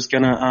like he was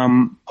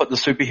gonna, put the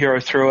superhero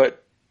through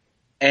it.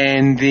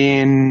 And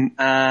then,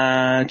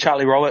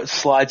 Charlie Roberts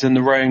slides in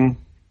the ring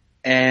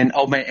and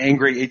Old Mate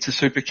Angry eats a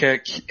super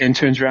kick and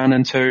turns around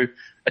into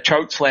a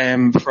choke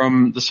slam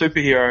from the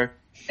superhero.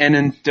 And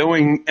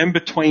in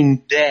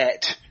between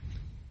that,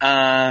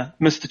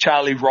 Mr.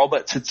 Charlie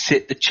Roberts had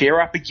set the chair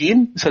up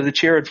again. So the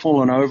chair had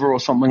fallen over or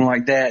something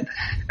like that.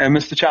 And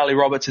Mr. Charlie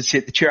Roberts had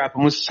set the chair up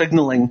and was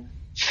signaling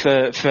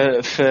for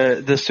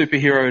the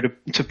superhero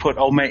to put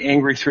Old Mate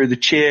Angry through the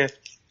chair.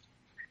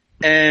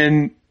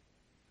 And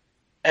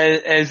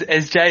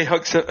as Jay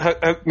hooked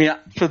me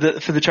up for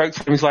the choke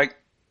slam, he's like,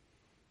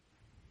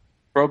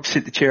 Rob,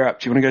 set the chair up.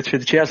 Do you want to go through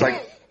the chair? I was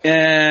like,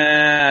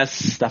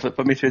 stuff it,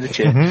 put me through the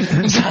chair.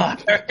 So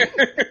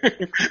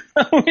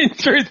I went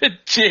through the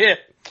chair.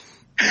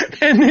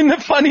 And then the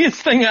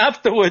funniest thing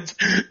afterwards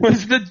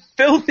was the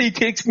filthy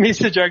text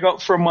message I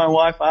got from my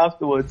wife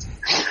afterwards.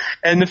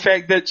 And the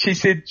fact that she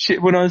said,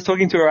 when I was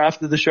talking to her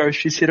after the show,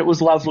 she said it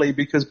was lovely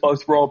because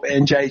both Rob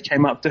and Jay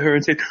came up to her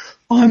and said,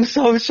 oh, I'm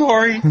so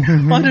sorry. I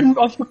totally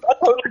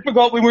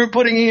forgot we weren't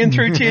putting Ian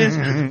through chairs.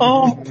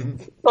 Oh,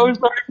 so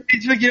sorry.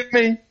 Please forgive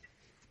me.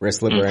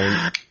 Wrestler brain.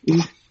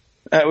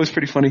 It was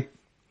pretty funny.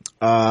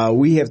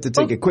 We have to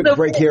take a quick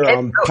break here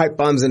on Pipe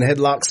Bombs and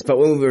Headlocks, but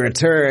when we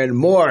return,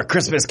 more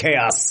Christmas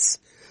chaos.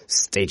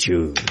 Stay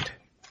tuned.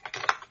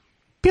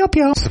 Pew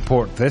pew.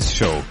 Support this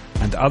show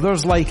and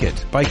others like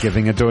it by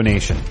giving a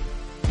donation.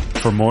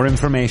 For more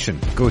information,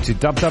 go to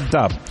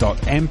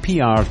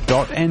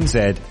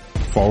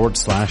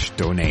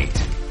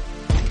www.mpr.nz/donate.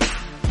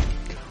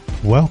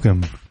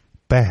 Welcome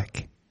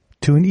back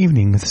to An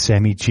Evening with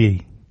Sammy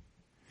G.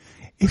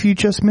 If you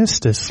just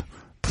missed us,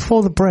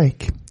 before the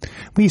break,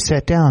 we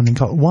sat down and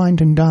got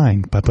wined and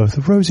dined by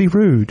both Rosie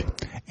Rude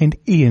and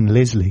Ian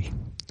Leslie.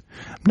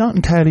 I'm not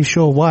entirely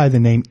sure why the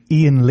name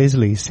Ian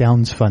Leslie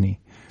sounds funny,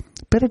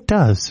 but it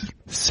does.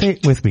 Say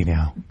it with me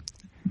now.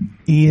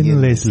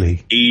 Ian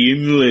Leslie.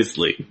 Ian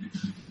Leslie.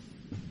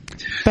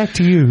 Back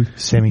to you,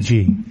 Sammy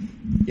G.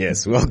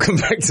 Yes, welcome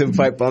back to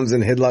Pipe Bombs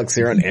and Headlocks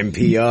here on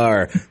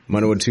NPR,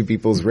 Manawatu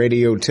People's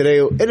Radio. Today,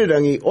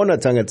 Irirangi Ona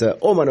Tangata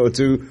O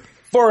Manawatu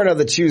for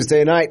another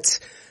Tuesday night.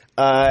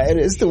 And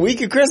it's the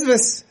week of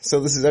Christmas, so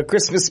this is our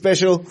Christmas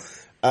special.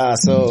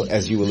 So,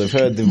 as you will have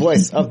heard, the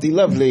voice of the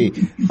lovely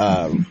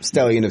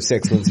stallion of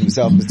sexcellence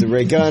himself, Mr.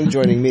 Ray Gunn,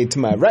 joining me to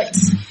my right.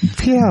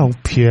 Pew,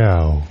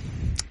 pew.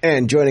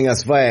 And joining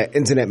us via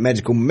internet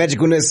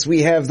magicalness,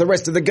 we have the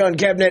rest of the Gunn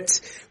Cabinet.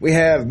 We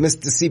have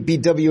Mr.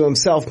 CPW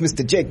himself,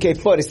 Mr.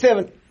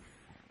 JK47.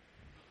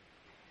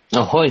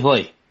 Oh, hoi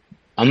hoi.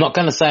 I'm not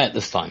going to say it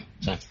this time.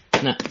 So,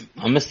 no,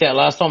 I missed out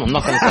last time. I'm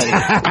not going to say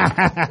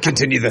it.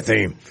 Continue the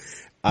theme.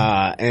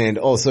 And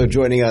also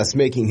joining us,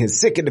 making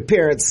his second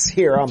appearance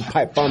here on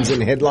Pipe Bombs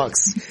and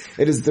Headlocks,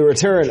 it is the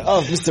return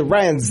of Mr.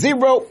 Ryan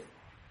Zero.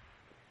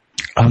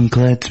 I'm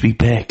glad to be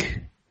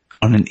back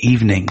on An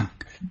Evening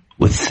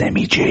with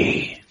Sammy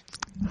G.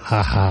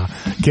 Haha.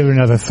 Give it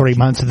another 3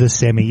 months of this,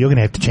 Sammy. You're going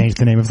to have to change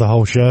the name of the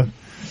whole show.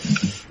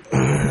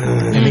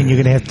 And then you're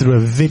going to have to do a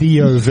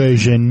video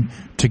version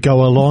to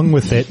go along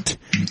with it,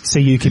 so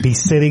you could be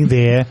sitting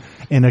there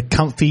in a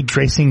comfy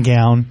dressing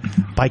gown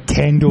by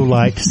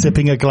candlelight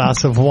sipping a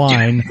glass of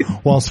wine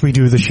whilst we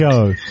do the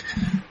show.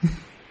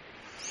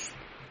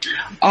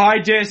 I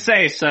dare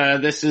say, sir,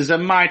 this is a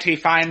mighty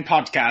fine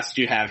podcast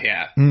you have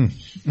here.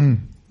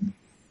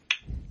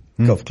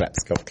 Golf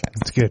claps, golf claps.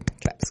 That's good.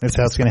 Claps. That's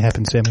how it's going to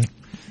happen, Sammy.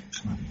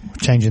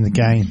 Changing the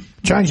game.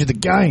 Changing the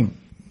game.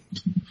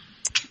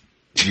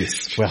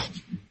 Yes, well,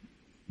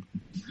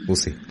 we'll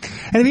see.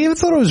 And have you ever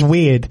thought it was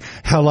weird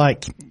how,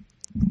 like,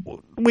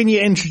 when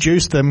you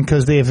introduce them,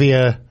 because they're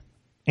via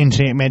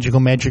internet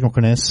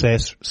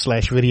magicalness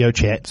slash video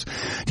chats, do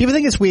you ever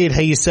think it's weird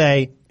how you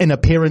say an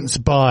appearance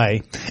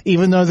by,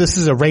 even though this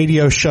is a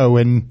radio show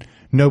and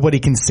nobody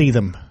can see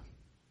them?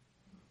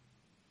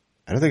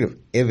 I don't think I've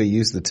ever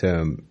used the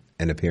term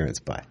an appearance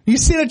by. You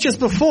said it just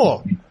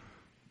before.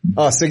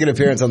 Oh, second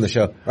appearance on the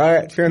show. All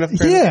right, fair enough.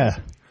 Yeah.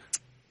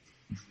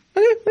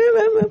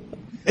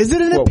 Is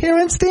it an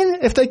appearance then?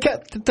 If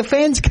the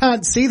fans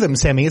can't see them,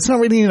 Sammy, it's not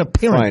really an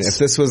appearance. Fine. If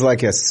this was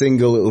like a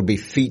single, it would be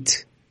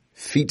feet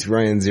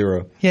Ryan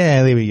Zero.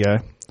 Yeah, there we go.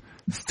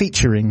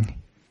 Featuring.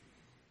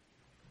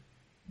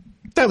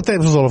 That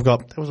was all I've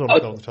got. That was all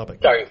I've got on the topic.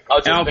 Sorry,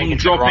 Album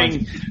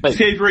dropping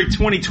February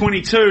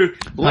 2022.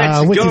 Let's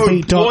go, boys.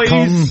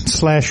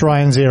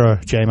 Wikifeet.com/Ryan Zero,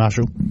 Jay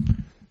Marshall.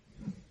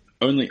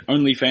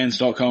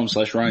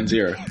 Onlyfans.com/Ryan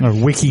Zero. No,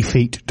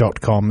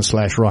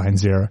 Wikifeet.com/Ryan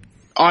Zero.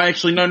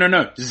 Actually, no.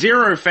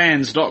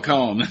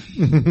 Zerofans.com. I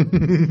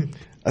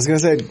was going to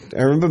say,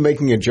 I remember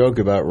making a joke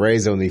about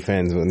Ray's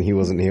OnlyFans when he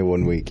wasn't here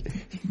one week.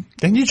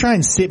 Didn't you try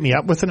and set me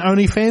up with an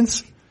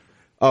OnlyFans?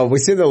 Oh, we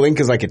sent the link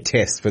as like a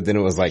test, but then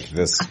it was like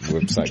this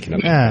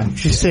website. Yeah,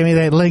 she sent me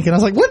that link and I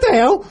was like, what the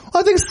hell?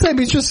 I think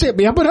Sammy just set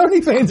me up an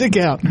OnlyFans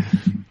account.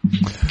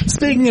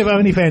 Speaking of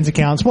OnlyFans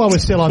accounts, while we're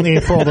still on the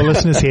air for all the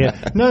listeners here,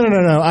 no,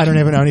 I don't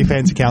have an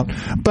OnlyFans account.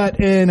 But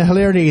in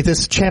hilarity,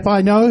 this chap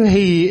I know,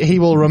 he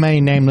will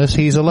remain nameless.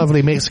 He's a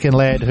lovely Mexican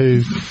lad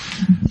who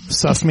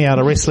sussed me out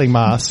a wrestling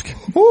mask.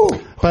 Woo.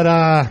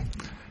 But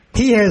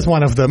he has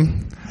one of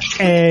them.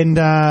 And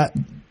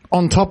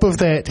on top of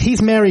that,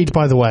 he's married,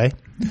 by the way.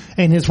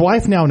 And his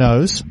wife now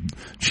knows.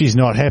 She's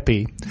not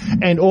happy.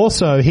 And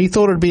also, he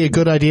thought it'd be a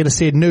good idea to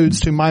send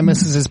nudes to my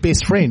missus's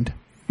best friend.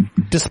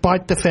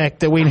 Despite the fact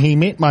that when he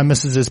met my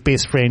missus's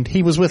best friend,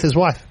 he was with his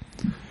wife.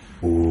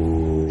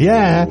 Ooh.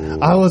 Yeah,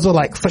 I was all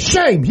like, for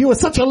shame, you were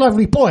such a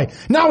lovely boy.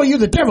 Now are you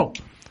the devil?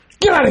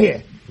 Get out of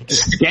here.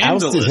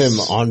 Ousted him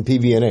on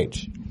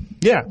PBNH.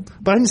 Yeah,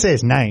 but I didn't say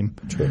his name.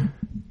 True.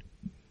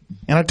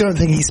 And I don't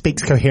think he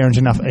speaks coherent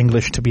enough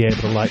English to be able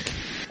to, like,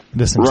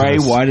 listen to Ray,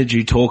 this. why did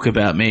you talk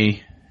about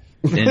me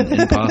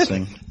in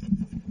passing?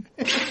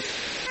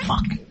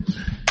 Fuck.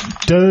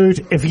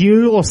 Dude, if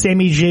you or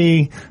Sammy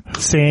G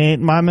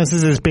sent my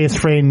missus's best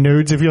friend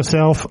nudes of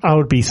yourself, I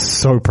would be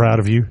so proud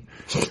of you.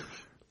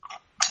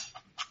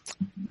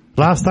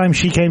 Last time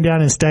she came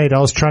down and stayed, I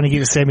was trying to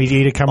get Sammy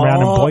G to come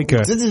around and boink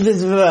her.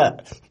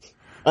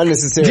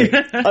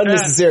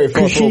 Unnecessary.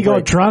 Because she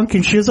got drunk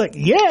and she was like,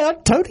 yeah,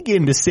 I'd totally get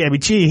into Sammy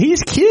G.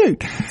 He's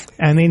cute.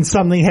 And then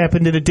something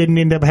happened and it didn't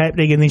end up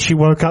happening. And then she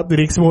woke up the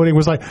next morning and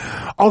was like,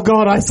 oh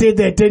God, I said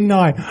that, didn't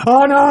I?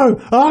 Oh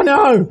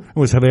no. It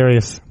was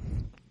hilarious.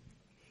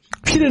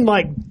 She didn't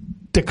like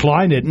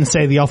decline it and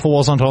say the offer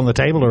wasn't on the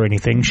table or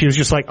anything. She was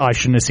just like, I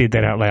shouldn't have said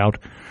that out loud.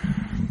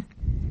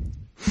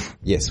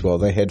 Yes, well,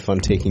 they had fun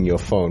taking your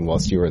phone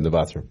whilst you were in the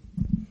bathroom.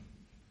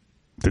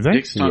 Did they?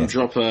 Next time,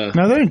 drop a...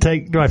 No, they didn't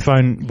take my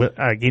phone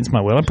against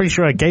my will. I'm pretty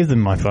sure I gave them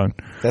my phone.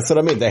 That's what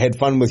I mean. They had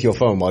fun with your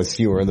phone whilst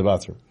you were in the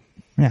bathroom.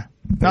 Yeah.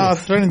 No, I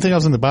don't think I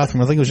was in the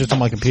bathroom. I think it was just on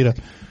my computer.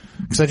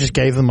 Because I just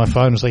gave them my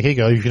phone. I was like, here you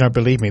go. If you don't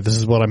believe me, this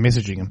is what I'm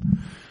messaging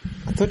them.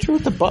 I thought you were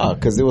at the bar,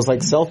 because there was like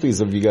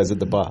selfies of you guys at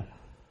the bar.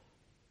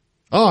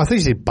 Oh, I thought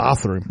you said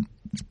bathroom.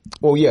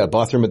 Oh, yeah,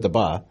 bathroom at the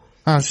bar.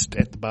 I was just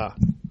at the bar.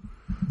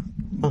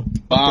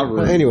 Bar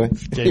room. Anyway.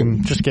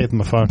 Just gave them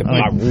my phone.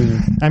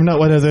 I'm not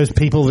one of those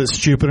people that's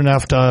stupid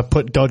enough to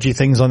put dodgy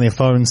things on their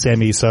phone,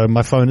 Sammy, so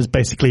my phone is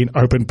basically an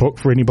open book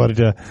for anybody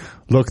to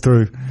look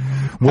through.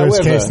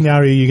 Worst case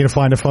scenario, you're going to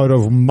find a photo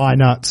of my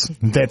nuts.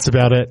 That's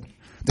about it.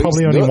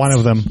 Probably only one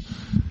of them.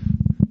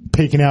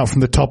 Peeking out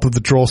from the top of the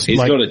drawer. He's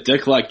got a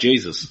dick like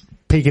Jesus.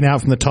 Peeking out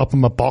from the top of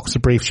my boxer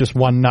briefs, just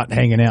one nut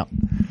hanging out.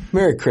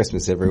 Merry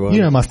Christmas, everyone.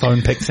 You know my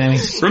phone pic, Sammy.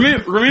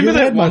 Remember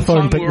that one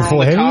time we were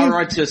on the car you?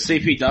 ride to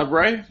CPW,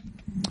 Ray?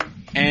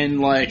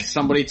 And like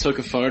somebody took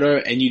a photo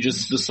and you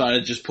just decided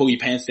to just pull your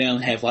pants down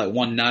and have like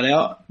one nut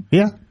out?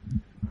 Yeah.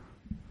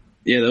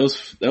 Yeah,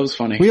 that was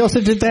funny. We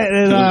also did that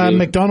at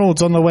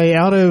McDonald's on the way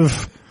out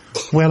of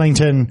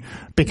Wellington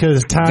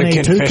because Tane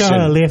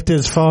Tuka left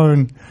his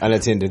phone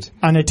unattended.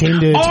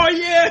 Oh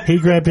yeah! He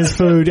grabbed his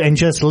food and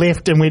just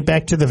left and went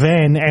back to the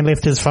van and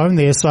left his phone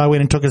there. So I went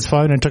and took his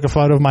phone and took a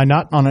photo of my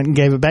nut on it and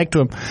gave it back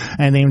to him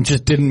and then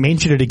just didn't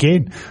mention it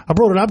again. I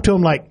brought it up to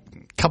him like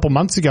a couple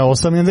months ago or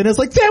something and then it's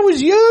like, that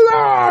was you!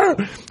 Oh!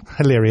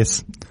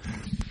 Hilarious.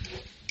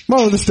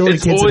 Moral of the story,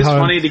 it's kids always at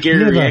home, funny to get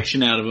a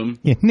reaction out of him.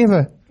 Yeah,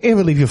 never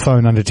ever leave your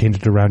phone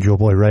unattended around your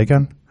boy Ray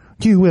Gunn.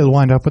 You will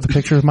wind up with a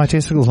picture of my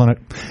testicles on it.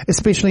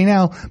 Especially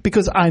now,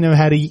 because I know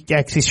how to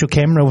access your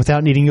camera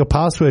without needing your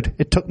password.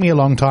 It took me a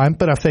long time,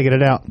 but I figured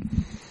it out.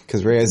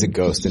 Because Ray is a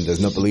ghost and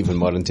does not believe in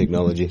modern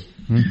technology.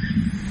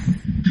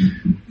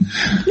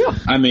 Yeah.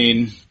 I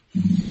mean,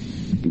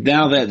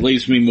 now that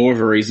leaves me more of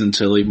a reason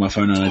to leave my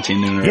phone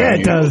unattended. Yeah,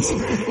 it does.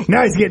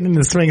 Now he's getting in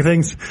the swing of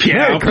things.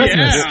 Merry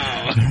Christmas.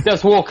 Yeah.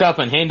 Just walk up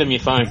and hand him your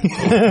phone.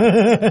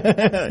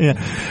 Yeah.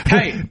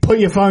 Hey, put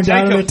your phone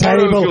down on the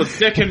table. Of your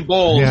dick and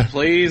balls,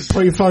 please.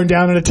 Put your phone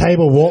down on a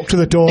table, walk to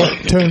the door,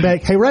 turn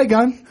back. Hey, Ray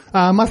Gunn,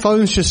 my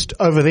phone's just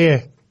over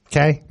there.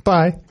 Okay,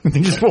 bye. And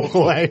then just walk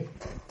away.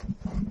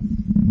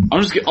 I'll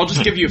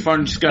just give you a phone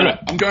and just go,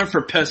 I'm going for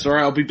a piss,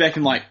 alright? I'll be back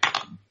in like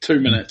 2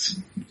 minutes.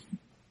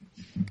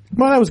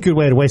 Well, that was a good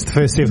way to waste the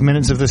first 7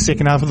 minutes of the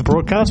second half of the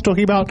broadcast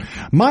talking about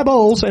my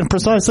balls and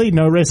precisely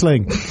no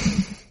wrestling.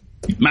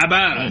 My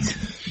balls.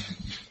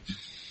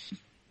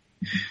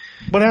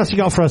 What else you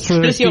got for us for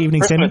this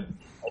evening, Sammy?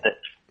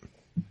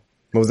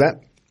 What was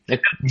that? They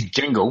could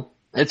jingle.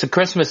 It's a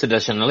Christmas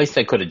edition. At least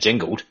they could have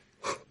jingled.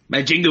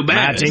 My jingle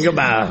bells. My jingle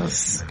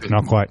bells.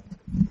 Not quite.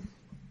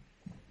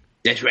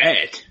 That's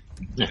right.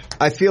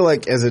 I feel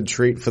like as a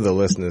treat for the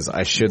listeners,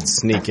 I should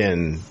sneak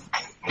in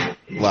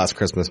Last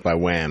Christmas by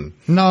Wham.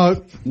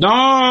 No.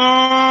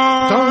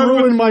 Don't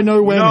ruin my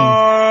no whammy.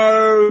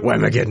 No.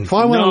 Whamageddon. If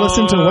I want to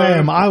listen to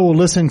Wham, I will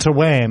listen to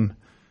Wham.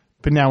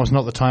 But now is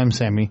not the time,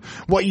 Sammy.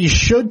 What you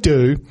should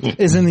do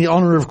is, in the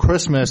honor of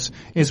Christmas,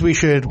 is we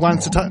should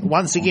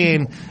once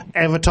again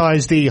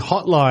advertise the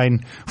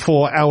hotline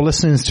for our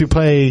listeners to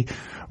play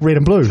Red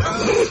and Blue.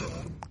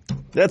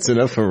 That's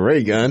enough for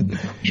Ray Gunn.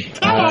 He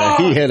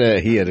had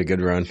a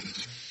good run.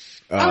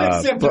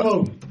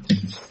 Unacceptable.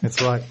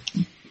 That's right.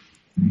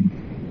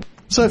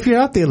 So if you're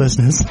out there,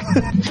 listeners,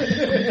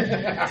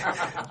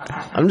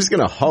 I'm just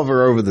gonna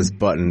hover over this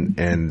button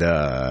and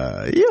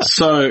yeah.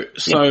 So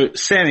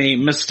Sammy,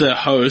 Mr.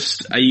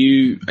 Host, are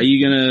you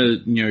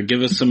gonna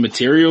give us some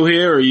material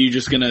here, or are you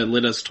just gonna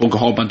let us talk a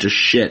whole bunch of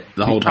shit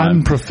the whole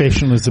time?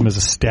 Unprofessionalism is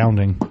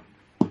astounding.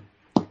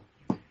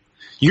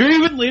 You're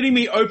even letting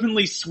me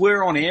openly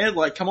swear on air?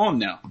 Like, come on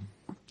now.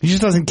 He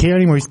just doesn't care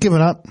anymore. He's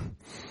given up.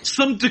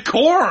 Some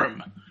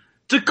decorum.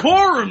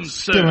 Decorum,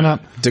 sir. Giving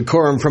up.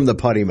 Decorum from the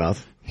potty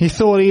mouth. He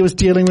thought he was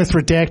dealing with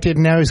redacted,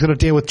 now he's got to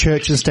deal with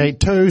church and state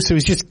too, so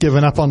he's just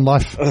given up on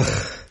life.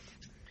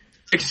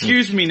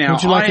 Excuse me now.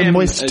 Would you like a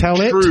moist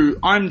towelette?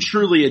 I'm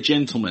truly a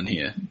gentleman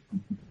here.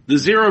 The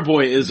Zero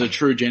Boy is a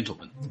true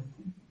gentleman.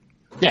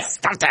 Yeah,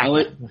 stop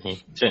that.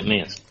 He certainly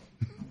is.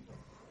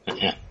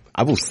 Yeah.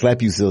 I will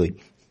slap you silly.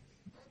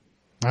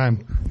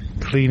 I'm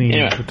cleaning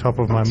the top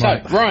of my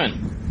mouth. So,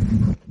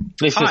 Ryan,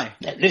 let's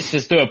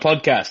just do a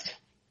podcast.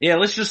 Yeah,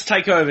 let's just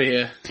take over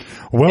here.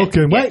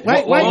 Welcome. Wait.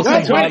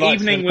 Gunner's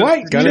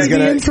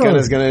gonna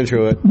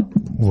intro it.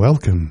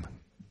 Welcome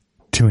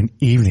to an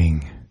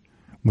evening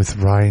with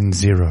Ryan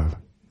Zero,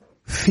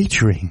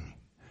 featuring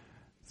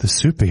the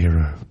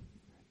superhero,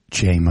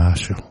 Jay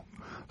Marshall.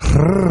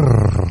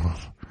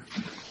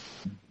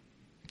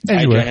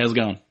 Anyway. Hey, how's it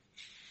going?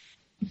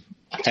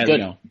 How's it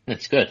going?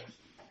 That's good.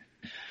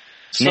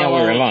 So, now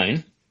we're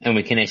alone, and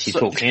we can actually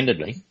talk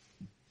candidly.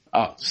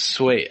 Oh,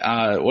 sweet.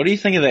 What do you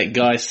think of that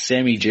guy,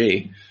 Sammy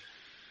G?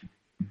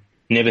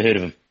 Never heard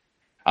of him.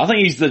 I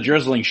think he's the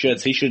drizzling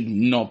shits. He should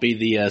not be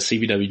the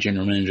CPW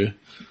General Manager.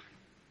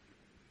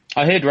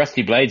 I heard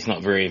Rusty Blade's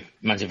not very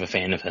much of a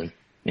fan of him,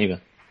 either.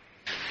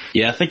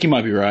 Yeah, I think you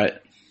might be right.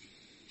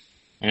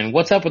 And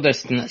what's up with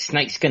those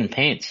snakeskin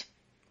pants?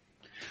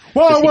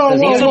 Whoa. No,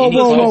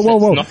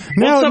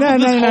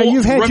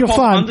 you've had your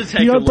fun.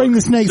 You don't bring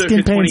the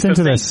snakeskin pants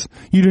into this.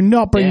 You do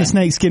not bring the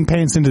snakeskin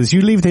pants into this. You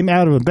leave them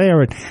out of it. They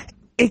are an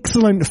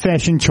excellent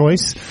fashion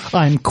choice.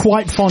 I'm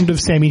quite fond of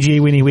Sammy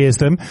G when he wears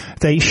them.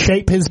 They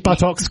shape his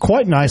buttocks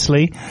quite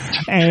nicely.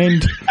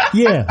 And,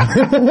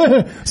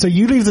 yeah. So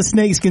you leave the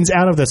snakeskins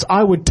out of this.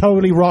 I would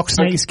totally rock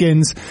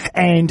snakeskins.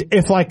 And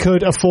if I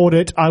could afford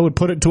it, I would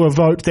put it to a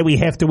vote that we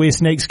have to wear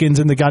snakeskins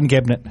in the gun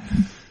cabinet.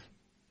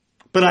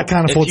 But I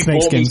can't afford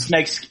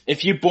snakeskins.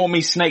 If you bought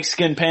me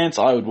snakeskin pants,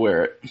 I would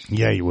wear it.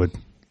 Yeah, you would.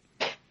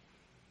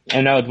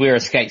 And I would wear a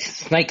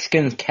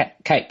snakeskin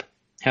cape.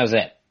 How's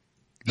that?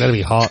 That'd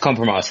be hot.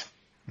 Compromise.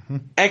 Mm-hmm.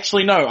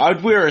 Actually, no.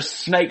 I'd wear a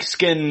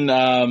snakeskin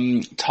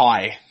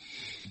tie.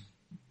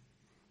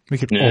 We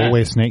could all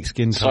wear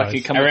snakeskin ties. So I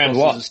could come around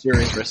across as a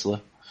serious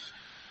wrestler.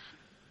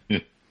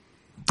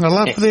 I'd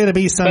love for there to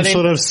be some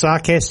sort of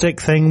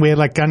sarcastic thing where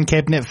like Gun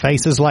Cabinet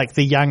faces like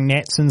the young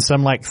Nats in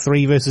some like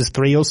 3 versus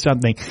 3 or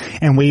something,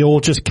 and we all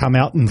just come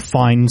out in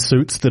fine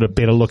suits that are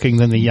better looking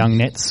than the young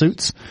Nats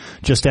suits,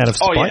 just out of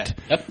spite.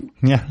 Oh, yeah. Yep.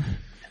 Yeah.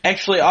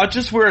 Actually, I'd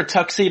just wear a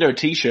tuxedo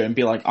t-shirt and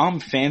be like,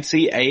 I'm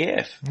fancy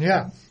AF.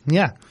 Yeah.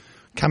 Yeah.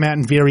 Come out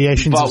in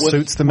variations of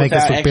suits that make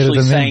us look better than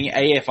them. Without actually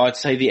saying AF, I'd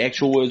say the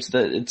actual words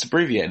that it's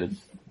abbreviated.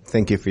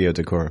 Thank you for your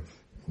decorum.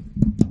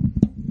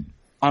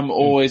 I'm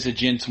always a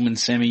gentleman,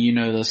 Sammy, you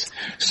know this.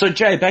 So,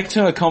 Jay, back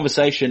to our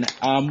conversation.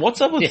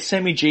 What's up with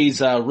Sammy G's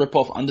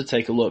rip-off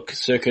Undertaker look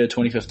circa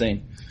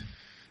 2015?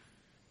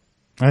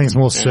 I think it's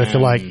more circa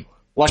like he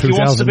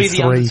wants to be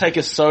the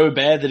Undertaker so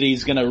bad that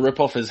he's going to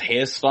rip off his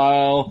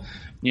hairstyle,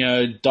 you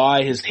know,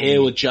 dye his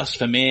hair with Just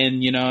for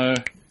Men, you know.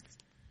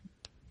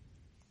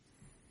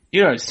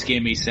 You don't scare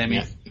me, Sammy.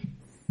 Yeah.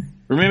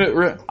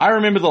 I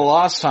remember the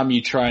last time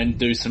you tried and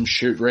do some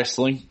shoot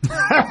wrestling.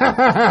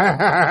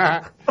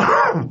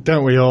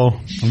 Don't we all?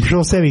 I'm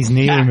sure Sammy's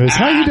near him.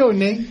 How you doing,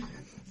 Nick?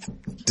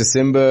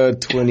 December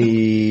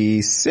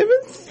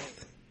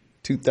 27th,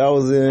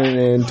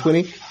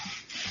 2020.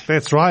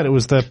 That's right. It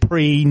was the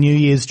pre-New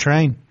Year's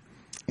train.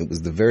 It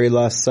was the very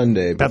last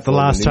Sunday. About the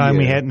last time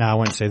we had... No, I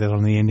won't say that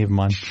on the end of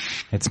mine.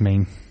 That's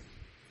mean.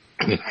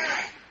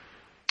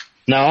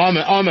 No,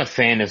 I'm a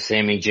fan of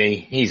Sammy G.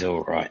 He's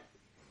all right.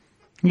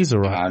 He's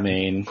alright.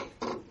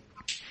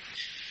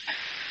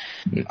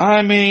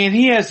 I mean,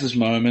 he has his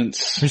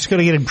moments. We just got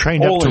to get him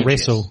trained up to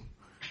wrestle.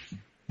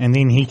 And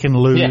then he can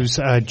lose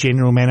a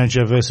general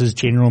manager versus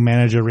general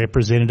manager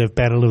representative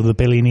battle of the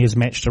billionaires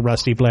match to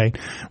Rusty Blade.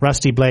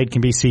 Rusty Blade can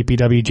be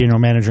CPW general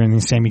manager and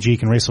then Sammy G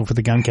can wrestle for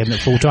the Gun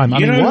Cabinet full time.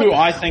 You know who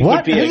I think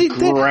would be a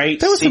great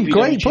There were some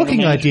great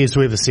booking ideas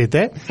whoever said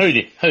that. Who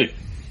do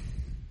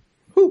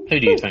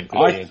you think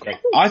would be a great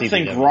I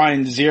think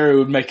Ryan Zero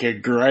would make a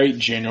great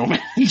general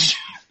manager.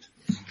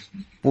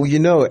 Well, you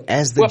know,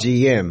 as the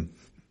GM,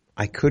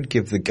 I could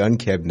give the Gun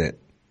Cabinet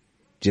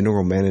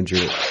general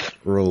manager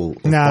rule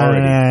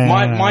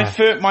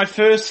authority. My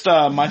first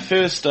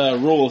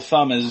rule of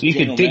thumb is you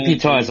could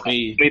deputize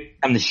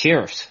and the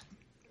sheriffs.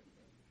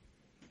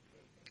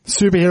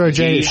 Superhero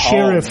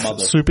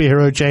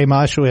Jay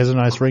Marshall has a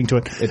nice ring to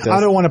it. I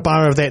don't want to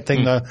borrow that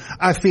thing though.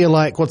 I feel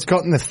like what's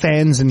gotten the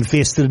fans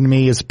invested in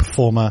me as a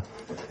performer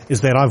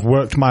is that I've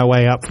worked my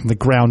way up from the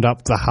ground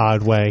up the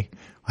hard way.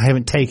 I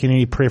haven't taken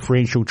any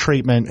preferential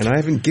treatment. And I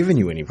haven't given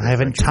you any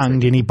preferential treatment. I haven't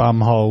tongued any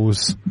bum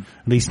holes.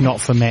 At least not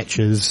for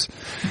matches.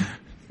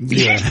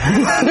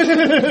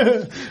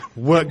 Yeah.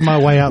 Work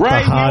my way up the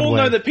hard way. We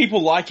all know that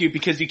people like you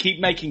because you keep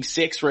making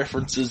sex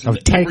references.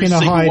 I've taken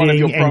a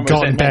hiding and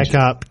gotten back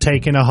up,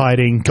 taken a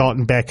hiding,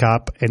 gotten back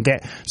up, and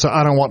that. So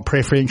I don't want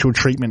preferential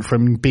treatment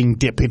from being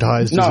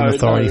deputized as an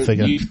authority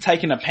figure. You've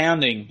taken a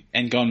pounding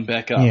and gone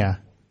back up. Yeah.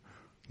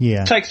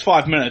 Yeah. It takes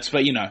 5 minutes,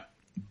 but you know.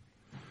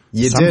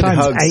 You did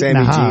hug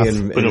Sammy G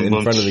in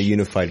front of the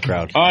unified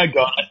crowd. I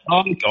got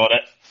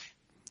it.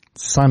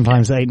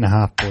 Sometimes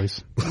 8.5,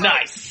 boys.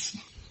 Nice.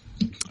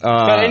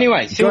 But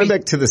anyway, going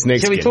back to the snake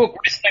skin. Shall we talk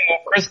wrestling or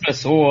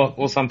Christmas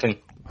or something?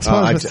 So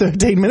we're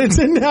 13 minutes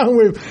in now.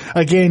 We've,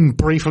 again,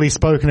 briefly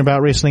spoken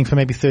about wrestling for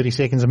maybe 30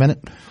 seconds a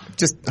minute.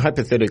 Just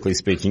hypothetically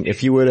speaking,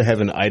 if you were to have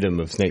an item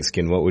of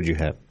snakeskin, what would you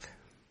have?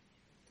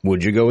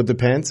 Would you go with the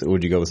pants, or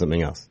would you go with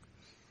something else?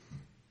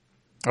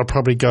 I'll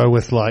probably go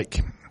with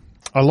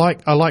I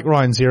like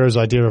Ryan Zero's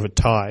idea of a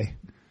tie.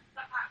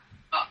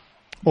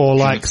 Or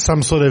like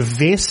some sort of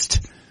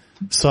vest,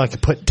 so I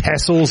could put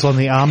tassels on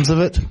the arms of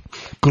it.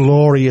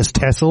 Glorious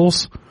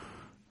tassels.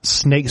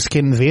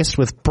 Snakeskin vest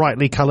with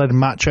brightly coloured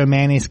Macho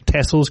Man-esque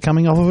tassels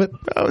coming off of it.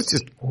 I was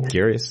just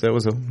curious. That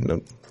was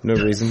no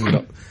reason.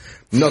 I'm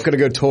not going to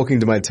go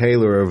talking to my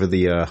tailor over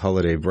the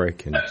holiday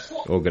break and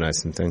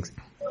organise some things.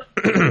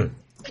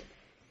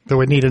 But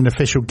we need an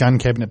official Gun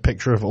Cabinet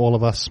picture of all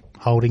of us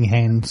holding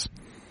hands.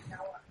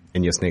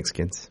 In your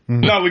snakeskins.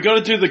 No, we got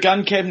to do the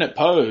Gun Cabinet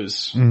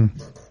pose.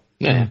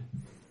 Yeah.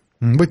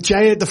 With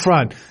Jay at the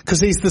front,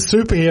 because he's the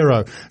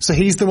superhero. So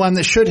he's the one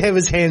that should have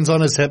his hands on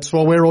his hips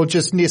while we're all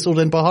just nestled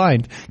in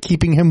behind,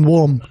 keeping him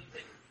warm.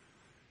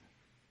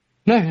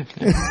 No.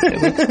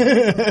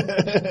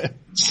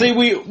 See,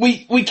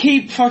 we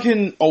keep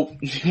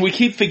we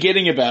keep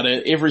forgetting about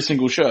it every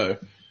single show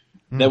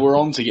that we're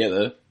on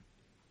together.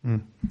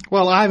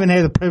 Well, I haven't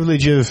had the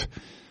privilege of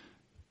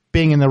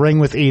being in the ring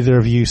with either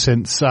of you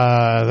since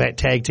that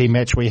tag team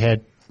match we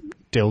had,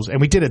 Dills, and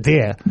we did it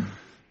there.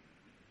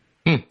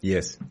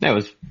 Yes. That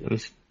was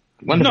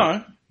wonderful.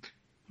 No.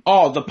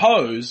 Oh, the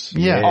pose.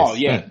 Yeah. Oh,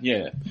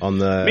 yeah. On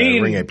the me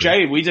ring and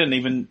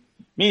apron.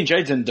 Me and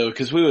Jay didn't do it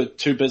because we were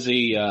too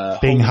busy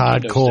being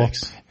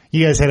hardcore.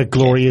 You guys had a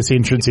glorious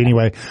entrance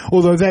anyway.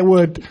 Although that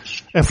would,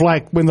 if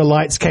when the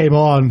lights came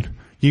on,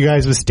 you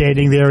guys were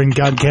standing there in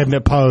Gun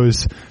Cabinet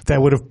pose,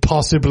 that would have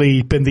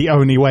possibly been the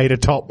only way to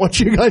top what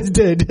you guys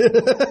did.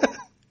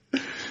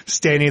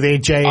 Standing there,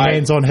 Jay,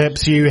 hands on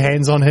hips, you,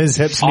 hands on his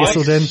hips,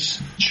 nestled in.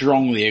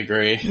 Strongly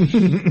agree.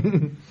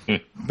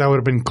 That would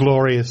have been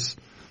glorious.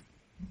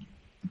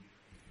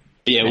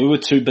 Yeah, we were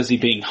too busy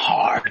being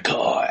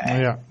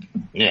hardcore.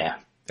 Yeah.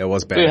 That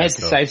was bad. We had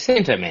to save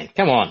Santa, man.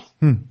 Come on.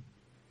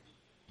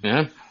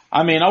 Yeah.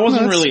 I mean, I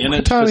wasn't really in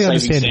it totally for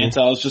saving Santa.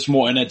 I was just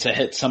more in it to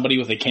hit somebody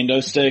with a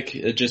kendo stick.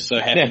 It just so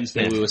happens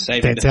that we were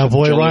saving. That's our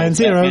boy Ryan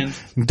Zero. Batman.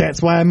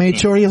 That's why I made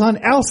sure he was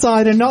on our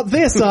side and not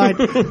their side.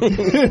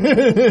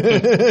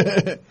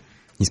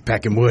 He's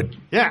packing wood.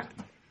 Yeah.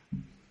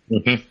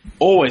 Mm-hmm.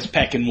 Always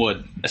packing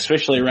wood,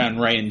 especially around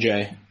Ray and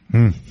Jay.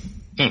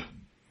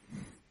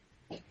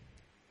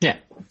 Yeah.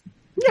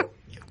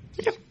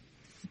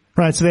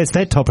 Right, so that's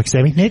that topic,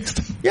 Sammy. Next.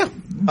 Yeah.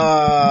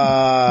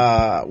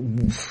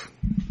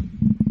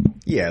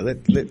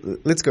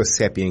 Let's go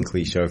sappy and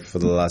cliche for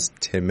the last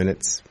 10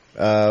 minutes.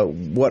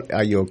 What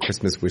are your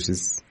Christmas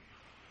wishes?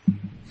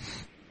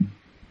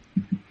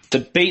 To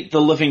beat the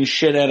living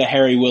shit out of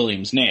Harry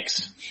Williams.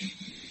 Next.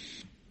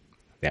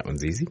 That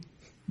one's easy.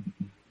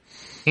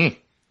 Jay,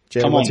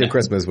 what's your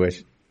Christmas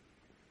wish?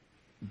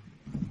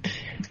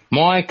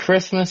 My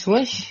Christmas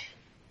wish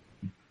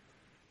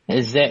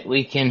is that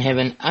we can have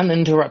an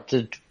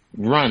uninterrupted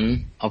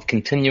run of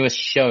continuous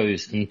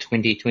shows in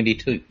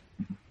 2022.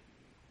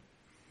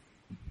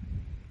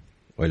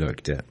 I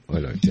like that.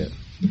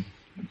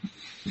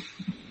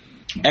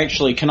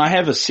 Actually, can I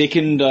have a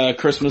second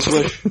Christmas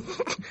wish?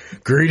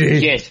 Greedy.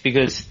 Yes,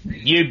 because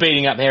you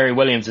beating up Harry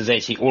Williams is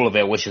actually all of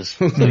our wishes.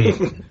 So,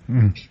 yeah.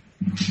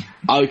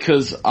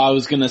 Because I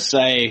was going to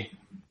say,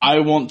 I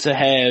want to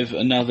have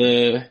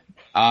another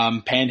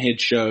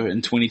Panhead show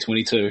in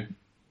 2022.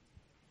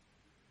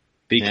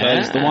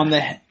 Because the one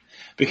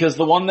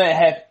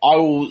that I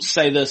will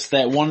say this,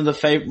 that one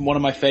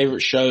of my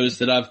favorite shows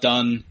that I've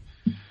done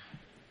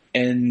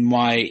in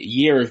my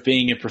year of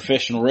being a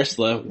professional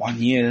wrestler,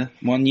 1 year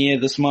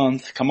this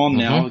month. Come on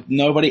now.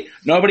 Nobody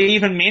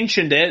even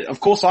mentioned it. Of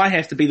course I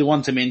have to be the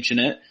one to mention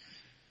it.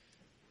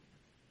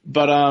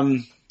 But,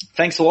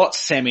 thanks a lot,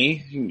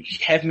 Sammy. You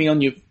have me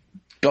on your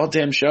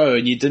goddamn show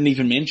and you didn't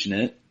even mention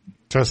it.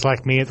 Just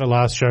like me at the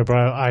last show,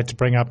 bro. I had to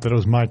bring up that it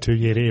was my 2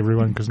 year to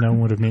everyone because no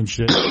one would have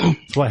mentioned it.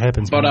 It's what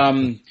happens. But,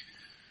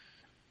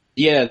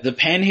 yeah, the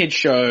Panhead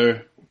show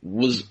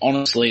was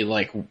honestly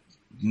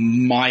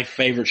my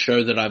favorite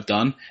show that I've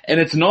done. And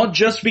it's not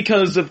just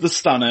because of the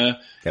stunner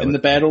and the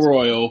battle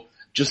royal,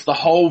 just the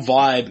whole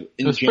vibe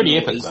in general pretty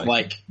epic, is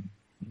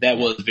that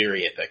was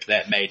very epic.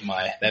 That made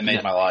my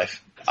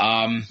life.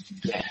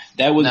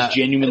 That was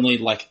genuinely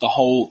the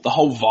whole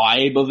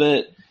vibe of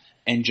it,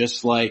 and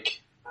just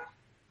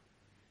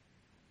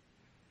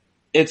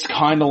it's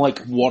kind of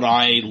what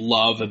I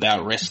love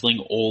about wrestling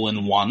all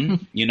in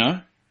one, you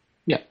know?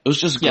 Yeah. It was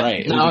just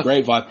great. It was a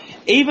great vibe.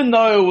 Even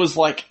though it was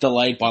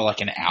delayed by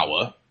an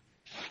hour.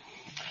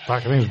 I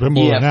think it was a bit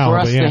more than an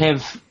hour,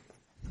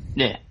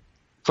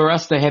 for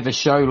us to have a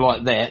show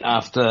like that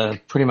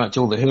after pretty much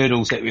all the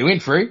hurdles that we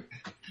went through,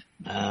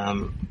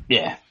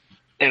 it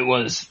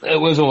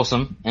was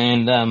awesome.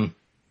 And,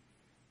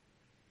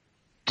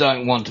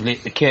 don't want to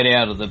let the cat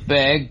out of the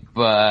bag,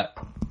 but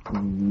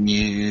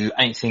you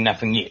ain't seen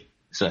nothing yet.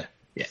 So,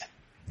 yeah.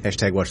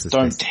 Hashtag watch this.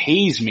 Don't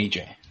tease me,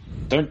 Jay.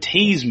 Don't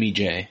tease me,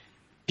 Jay.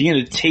 If you're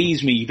going to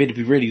tease me, you better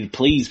be ready to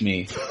please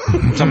me.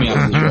 Something else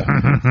as well.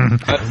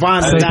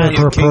 Save that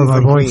for a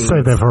promo, boys.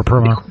 Save that for a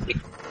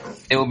promo.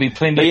 It will be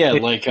plenty. But yeah,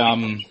 like,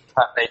 and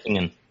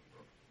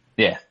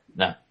yeah,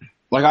 no.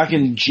 Like, I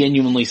can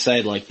genuinely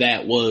say, like,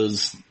 that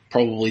was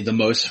probably the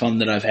most fun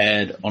that I've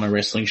had on a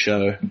wrestling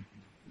show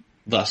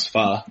thus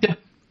far. Yeah.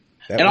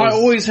 I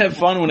always have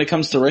fun when it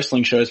comes to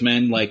wrestling shows,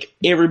 man. Like,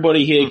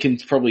 everybody here can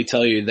probably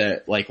tell you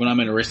that, like, when I'm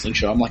in a wrestling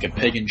show, I'm like a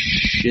pig in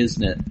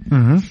shiznit.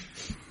 Mm-hmm.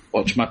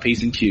 Watch my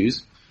P's and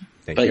Q's.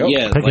 Thank But you.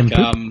 yeah, Pig like,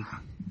 and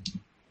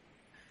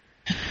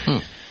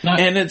No,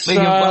 and it's,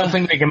 I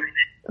think we can make it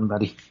happen,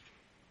 buddy.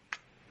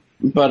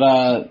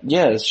 But,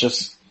 yeah, it's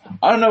just,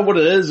 I don't know what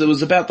it is. It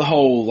was about the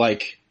whole,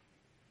 like,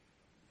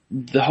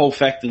 the whole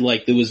fact that,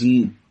 like, there was,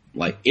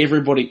 like,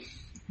 everybody,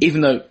 even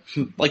though,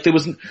 like, there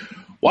wasn't,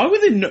 why were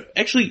there no,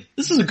 actually,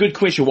 this is a good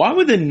question. Why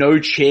were there no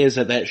chairs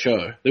at that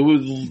show? There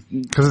was,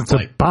 Because it's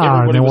like, a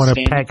bar and they want to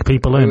standing. pack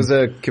people in. It was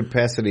a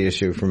capacity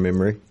issue from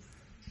memory.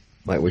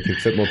 Like, we could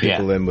fit more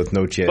people in with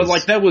no chairs. But,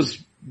 like, that was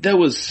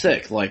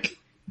sick. Like,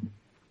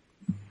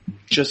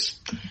 just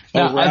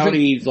a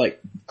rowdy,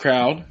 like,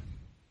 crowd.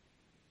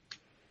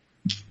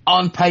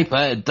 On paper,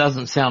 it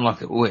doesn't sound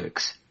like it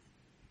works,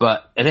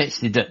 but it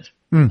actually did.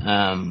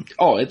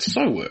 It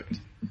so worked.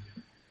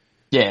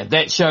 Yeah,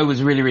 that show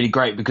was really, really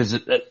great because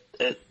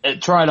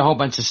it tried a whole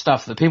bunch of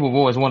stuff that people have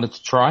always wanted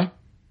to try,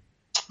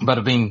 but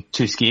have been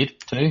too scared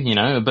to, you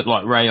know, a bit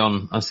like Ray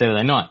on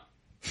Saturday night.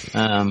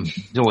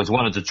 He's always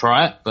wanted to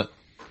try it, but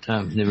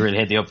never really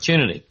had the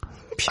opportunity.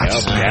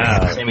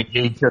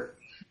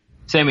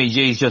 Sammy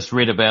G's just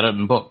read about it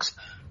in books,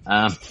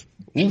 and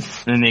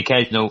the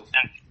occasional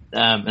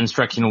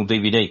instructional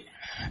DVD.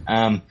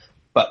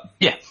 But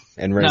yeah,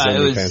 and Ray's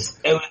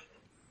OnlyFans. It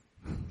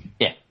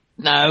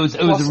was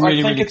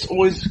really,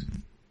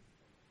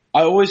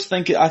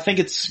 I think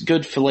it's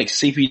good for like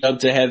CPW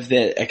to have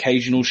that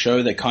occasional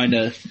show that kind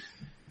of,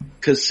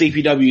 because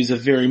CPW is a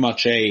very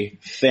much a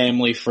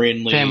family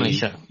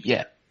show.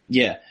 Yeah.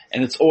 Yeah.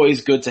 And it's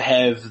always good to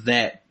have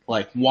that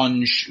like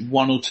one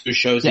or two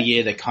shows a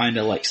year that kind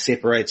of like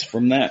separates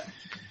from that.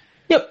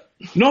 Yep.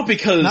 Not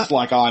because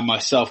like I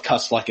myself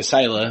cuss like a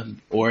sailor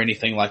or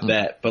anything like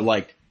that, but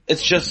like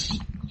it's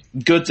just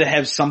good to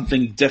have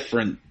something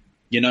different,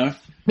 you know?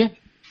 Yeah.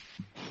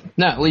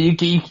 No, well,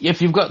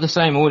 if you've got the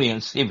same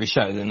audience every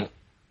show, then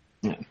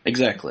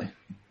exactly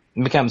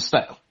it becomes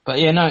stale. But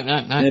yeah, no,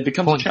 it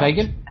becomes point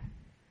taken.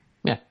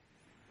 Yeah,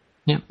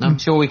 I'm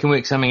sure we can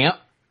work something out.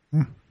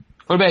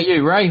 What about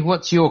you, Ray?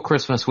 What's your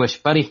Christmas wish,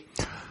 buddy?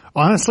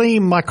 Honestly,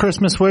 my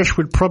Christmas wish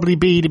would probably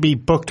be to be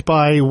booked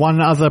by one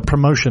other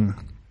promotion.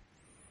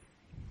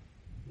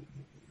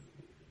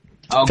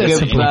 I'll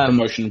give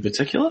promotion in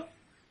particular.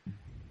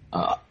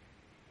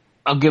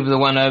 I'll give the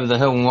one over the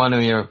hill and one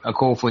of you a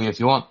call for you if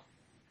you want.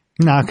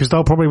 No, because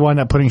they'll probably wind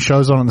up putting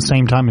shows on at the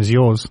same time as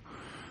yours.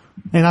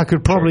 And I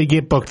could probably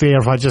get booked there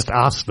if I just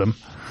asked them.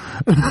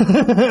 But,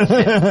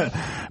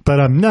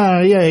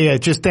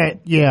 just that,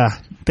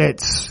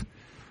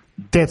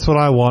 that's what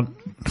I want.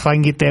 If I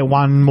can get that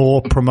one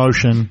more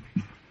promotion,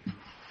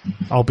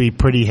 I'll be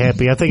pretty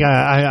happy. I think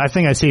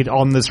I said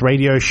on this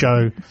radio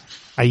show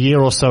a year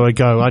or so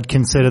ago, I'd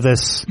consider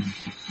this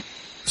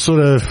sort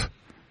of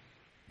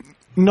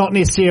not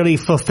necessarily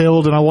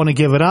fulfilled, and I want to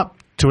give it up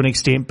to an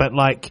extent, but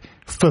like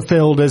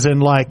fulfilled as in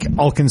like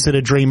I'll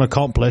consider dream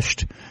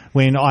accomplished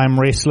when I'm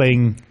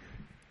wrestling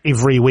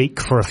every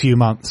week for a few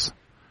months.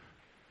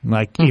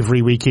 Like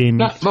every weekend.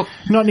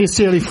 Not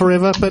necessarily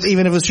forever, but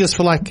even if it's just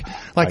for like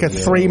a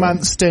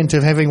 3-month stint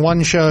of having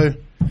one show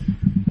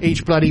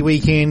each bloody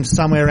weekend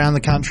somewhere around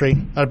the country,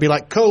 I'd be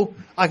like, cool,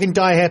 I can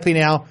die happy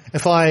now.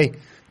 If I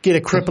get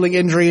a crippling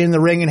injury in the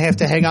ring and have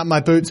to hang up my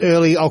boots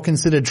early, I'll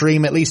consider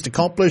dream at least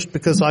accomplished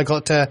because I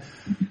got to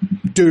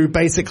do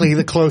basically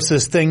the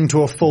closest thing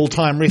to a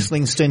full-time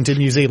wrestling stint in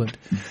New Zealand.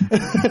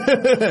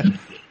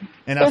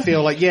 And I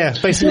feel like,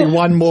 basically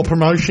one more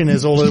promotion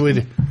is all it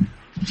would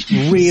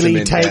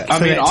really take for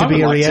that to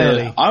be a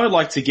reality. I would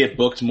like to get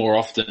booked more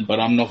often,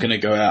 but I'm not going to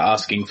go out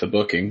asking for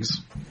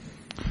bookings.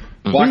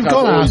 You've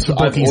got to ask for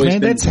bookings,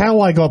 man. That's how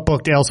I got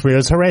booked elsewhere.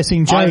 Is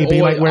harassing Jay,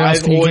 being like, "Where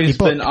else can you get me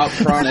booked?" I've always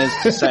been upfront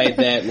as to say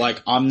that,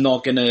 like, I'm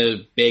not going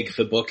to beg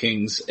for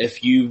bookings.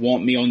 If you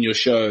want me on your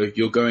show,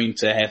 you're going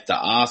to have to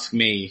ask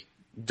me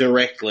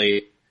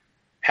directly.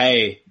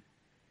 Hey,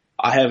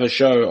 I have a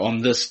show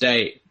on this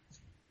date,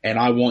 and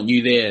I want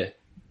you there.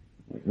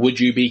 Would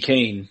you be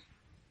keen?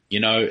 You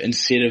know,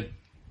 instead of,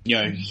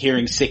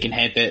 hearing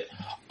secondhand that,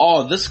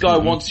 this guy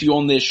wants you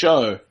on their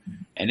show.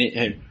 And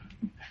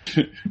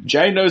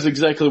Jay knows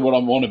exactly what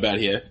I'm on about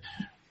here.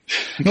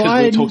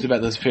 Because we talked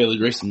about this fairly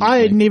recently. I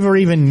had never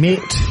even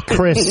met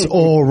Chris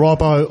or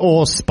Robbo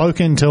or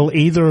spoken to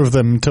either of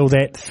them till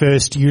that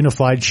first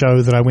Unified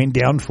show that I went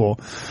down for.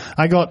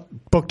 I got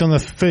booked on the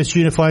first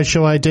Unified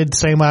show I did,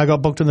 same way I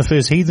got booked on the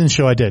first Heathen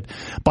show I did,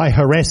 by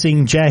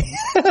harassing Jay.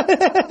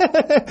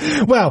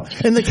 Well,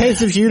 in the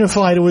case of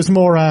Unified, it was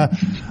more,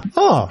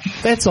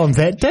 that's on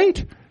that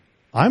date?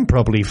 I'm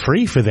probably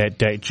free for that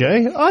date,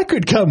 Jay. I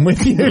could come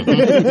with you.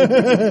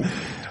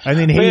 And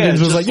then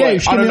Heathens was like, yeah, you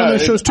should be on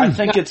those shows too. I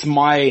think it's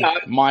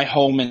my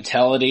whole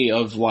mentality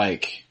of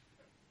like...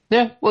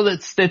 Yeah, well,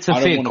 that's a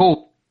fair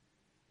call.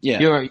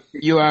 Yeah.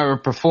 You are a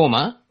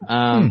performer.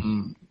 I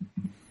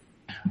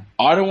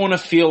don't want to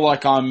feel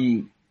like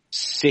I'm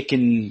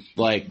second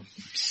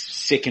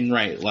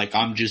rate. Like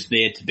I'm just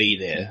there to be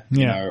there.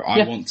 You know,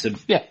 I want to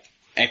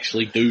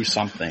actually do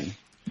something.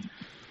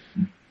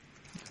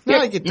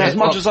 I get that. As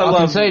much as I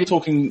love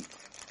talking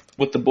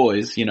with the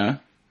boys, you know.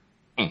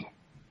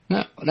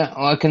 No,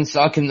 I can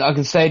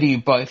say to you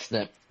both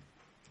that,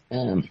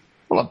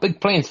 big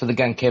plans for the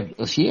Gunn Cabinet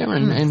this year,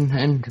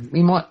 and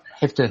we might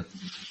have to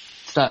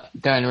start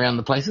going around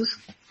the places.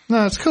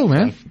 No, it's cool,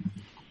 man.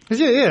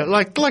 Yeah,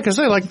 like I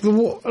say, like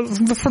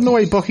from the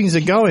way bookings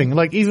are going,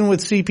 like even with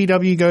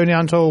CPW going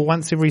down to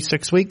once every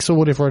 6 weeks or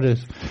whatever it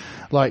is,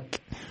 like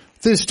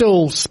there's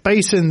still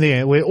space in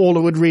there where all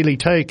it would really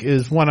take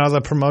is one other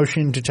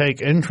promotion to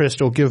take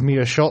interest or give me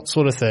a shot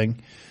sort of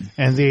thing.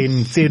 And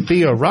then there'd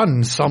be a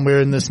run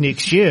somewhere in this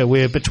next year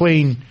where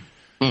between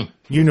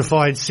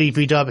Unified,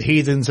 CPW,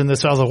 Heathens and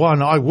this other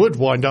one, I would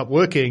wind up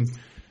working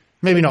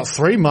maybe not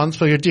 3 months,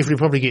 but you'd definitely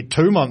probably get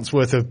 2 months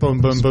worth of boom,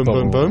 boom, boom,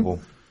 boom,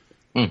 boom.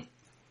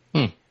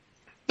 No.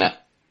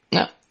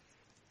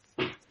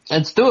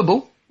 It's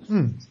doable.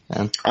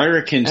 I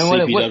reckon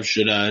CPW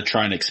should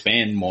try and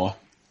expand more.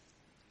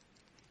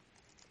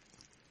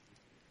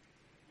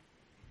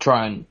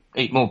 Try and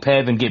eat more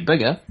pab and get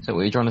bigger. Is that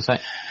what you're trying to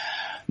say?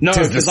 No,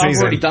 because I've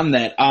already done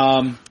that.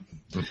 I've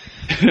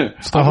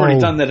already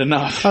done that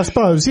enough. I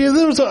suppose. Yeah,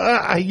 there was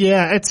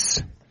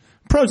it's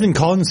pros and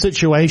cons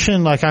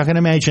situation. Like I can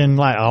imagine,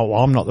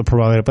 I'm not the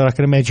promoter, but I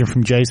can imagine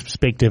from Jay's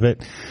perspective,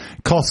 it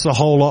costs a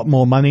whole lot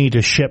more money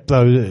to ship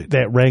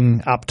that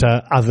ring up to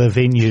other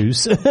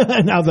venues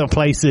and other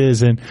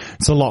places, and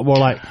it's a lot more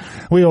like,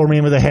 we all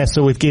remember the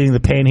hassle with getting the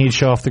Panhead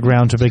show off the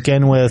ground to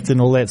begin with and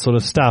all that sort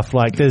of stuff.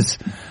 Like there's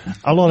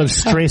a lot of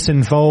stress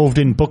involved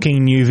in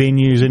booking new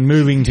venues and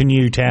moving to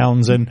new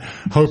towns and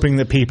hoping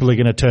that people are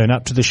going to turn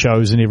up to the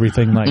shows and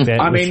everything like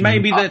that. I mean,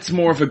 maybe that's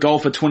more of a goal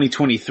for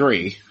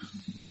 2023.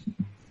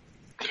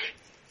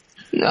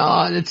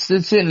 No, it's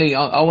certainly.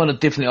 I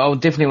would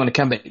definitely want to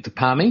come back to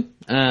Palmy.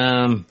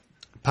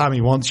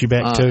 Palmy wants you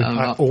back too.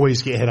 I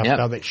always get hit up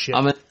about that shit.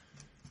 I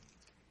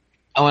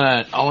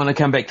want to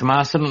come back to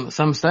Marston at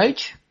some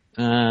stage.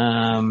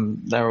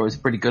 They're always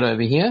pretty good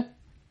over here.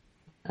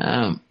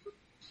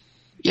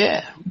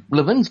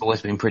 Levin's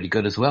always been pretty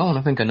good as well, and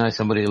I think I know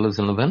somebody who lives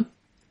in Levin.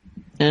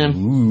 I'd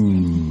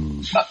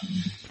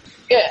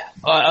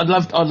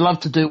love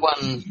to do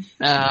one.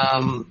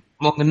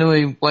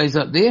 Wanganui ways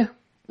up there.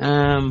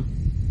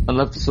 I'd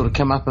love to sort of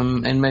come up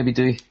and maybe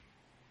do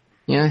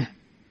a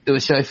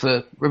show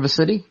for River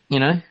City,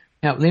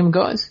 help them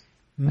guys.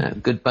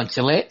 Good bunch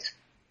of lads.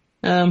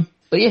 But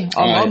yeah,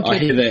 I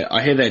hear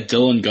that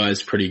Dylan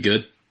guy's pretty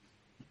good.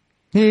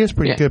 Yeah, he's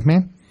pretty good,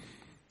 man.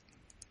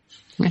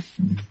 Yeah.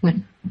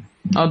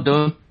 I'd do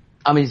him.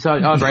 I mean, so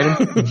I'd rate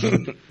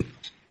him.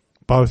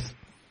 Both.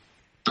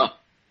 Oh,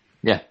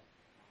 yeah.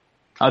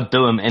 I'd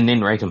do him and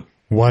then rate him.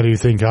 Why do you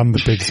think I'm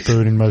the big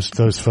spoon in most of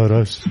those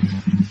photos?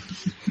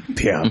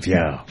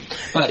 Yeah.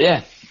 But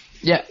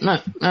no.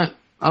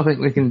 I think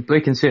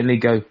we can certainly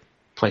go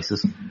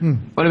places.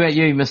 What about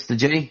you, Mr.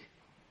 G?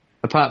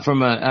 Apart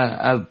from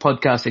a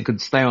podcast that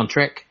could stay on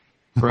track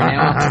for an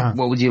hour,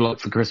 what would you like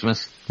for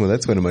Christmas? Well,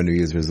 that's one of my New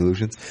Year's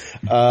resolutions.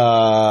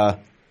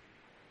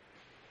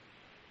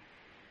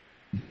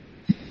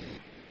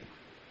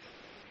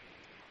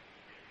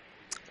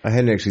 I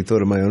hadn't actually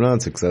thought of my own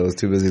answer because I was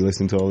too busy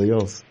listening to all the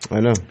y'alls. I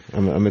know.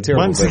 I'm a terrible person.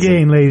 Once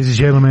again, ladies and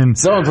gentlemen,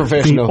 so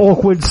unprofessional. The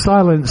awkward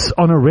silence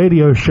on a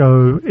radio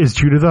show is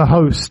due to the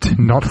host,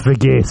 not the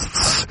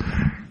guests.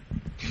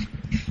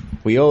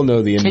 We all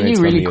know the inmates. Can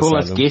you really call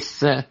us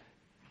guests?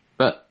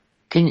 But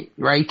can you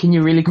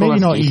really call us guests? Maybe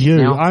not you.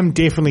 Now? I'm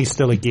definitely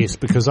still a guest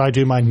because I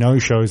do my no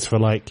shows for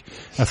like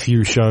a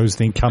few shows,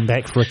 then come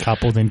back for a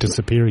couple, then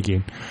disappear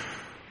again.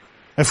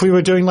 If we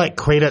were doing like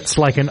credits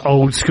like an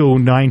old school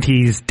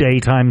 90s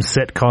daytime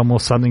sitcom or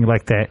something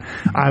like that,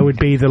 I would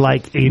be the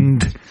like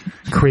end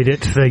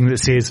credit thing that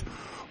says,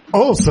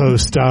 also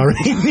starring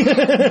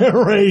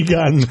Ray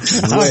Gunn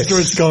after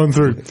it's gone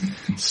through.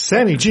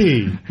 Sammy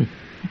G.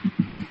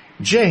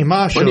 Jay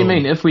Marshall. What do you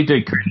mean if we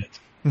do credits?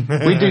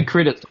 We do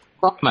credits.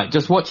 Fuck, mate,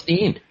 just watch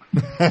the end.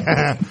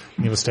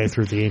 Never stay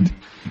through the end.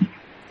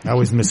 I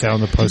always miss out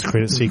on the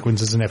post-credit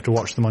sequences and have to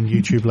watch them on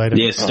YouTube later.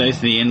 Yeah, stay to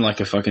the end like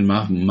a fucking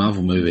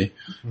Marvel movie.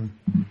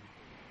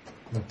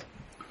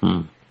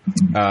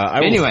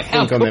 Anyway,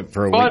 think on that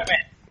for a week.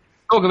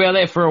 Talk about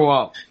that for a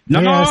while.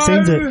 No, yeah, I've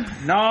seen it.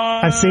 No,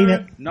 I've seen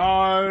it.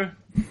 No.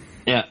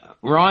 Yeah,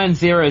 Ryan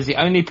Zero is the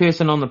only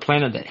person on the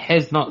planet that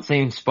has not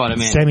seen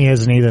Spider-Man. Sammy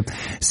hasn't either.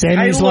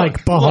 Sammy's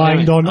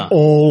behind on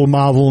all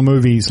Marvel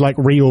movies, like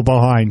real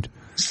behind.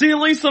 See, at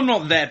least I'm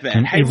not that bad.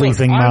 And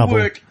everything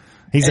Marvel.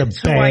 He's at a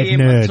 2 bad a.m.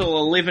 nerd. until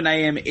 11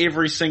 a.m.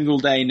 every single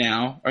day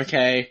now,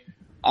 okay?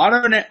 I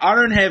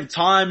don't have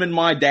time in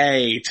my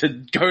day to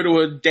go to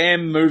a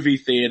damn movie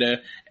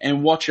theater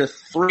and watch a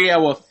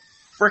 3-hour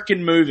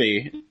frickin'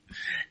 movie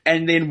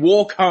and then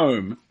walk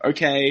home,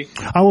 okay?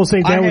 I will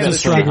say that was a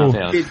struggle.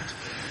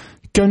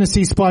 Going to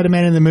see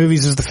Spider-Man in the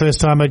movies is the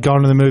first time I'd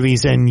gone to the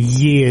movies in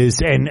years,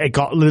 and it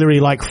got literally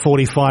like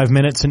 45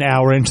 minutes, an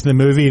hour into the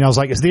movie, and I was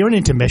like, is there an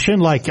intermission?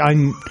 Like,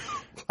 I'm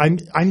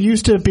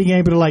used to being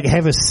able to like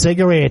have a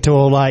cigarette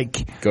or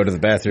like go to the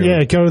bathroom.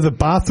 Yeah, go to the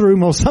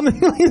bathroom or something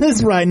like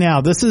this right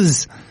now. This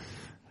is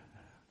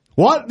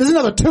what? There's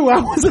another 2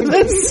 hours of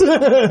this.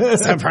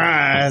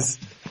 Surprise!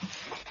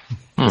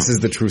 This is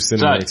the true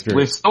cinema experience.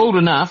 We've stalled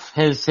enough.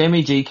 Has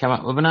Sammy G come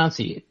up with an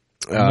answer yet?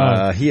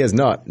 No. He has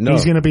not. No.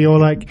 He's going to be all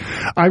like,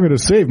 I'm going to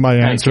save my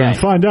answer and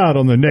find out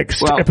on the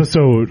next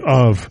episode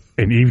of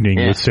An Evening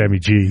with Sammy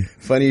G.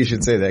 Funny you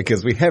should say that,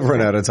 because we have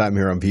run out of time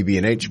here on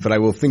PB&H, but I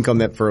will think on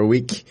that for a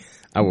week.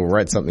 I will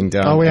write something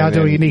down. Oh, we are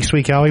doing it next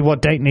week, are we?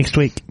 What date next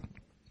week?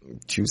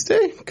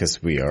 Tuesday?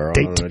 Because we are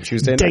on a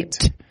Tuesday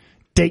night.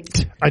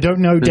 Date. I don't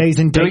know days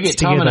and dates. Do we get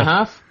time and a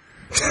half?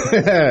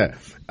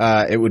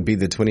 It would be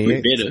the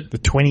 28th. The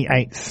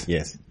 28th.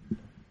 Yes.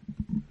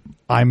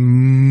 I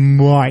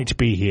might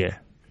be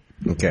here.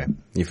 Okay.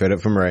 You've heard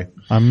it from Ray.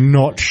 I'm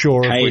not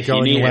sure if we're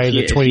going away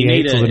the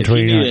 28th or the 29th. If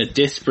you need a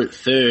desperate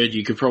third,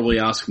 you could probably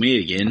ask me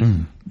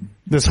again.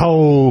 This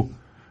whole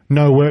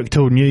no work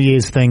till New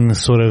Year's thing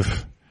sort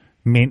of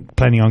meant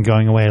planning on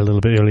going away a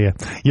little bit earlier.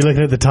 You're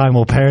looking at the time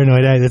all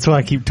paranoid, eh? That's why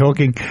I keep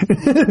talking.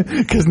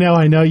 Because now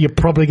I know you're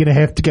probably going to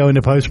have to go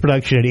into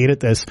post-production and edit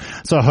this.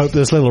 So I hope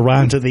this little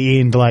rant at the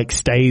end like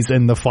stays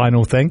in the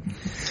final thing.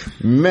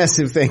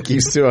 Massive thank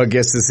yous to our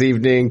guests this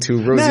evening,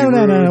 to Rosie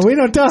Rude. No, we're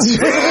not done.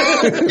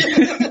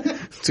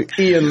 To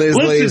Ian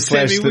Leslie.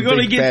 Listen, Sammy, we've got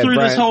to get through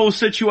this whole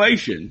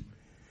situation.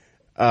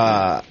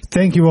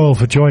 Thank you all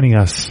for joining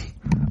us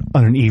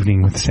on An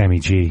Evening with Sammy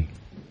G.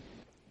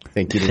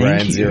 Thank you to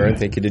Ryan Zero.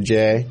 Thank you to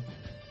Jay.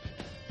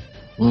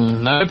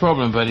 No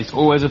problem, but it's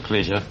always a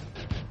pleasure. All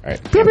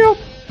right. Pew, pew.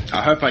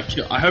 I hope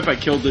I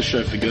killed this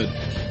show for good.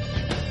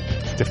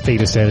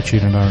 Defeatist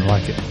attitude, and I don't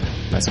like it.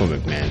 Nice one,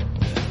 McMahon.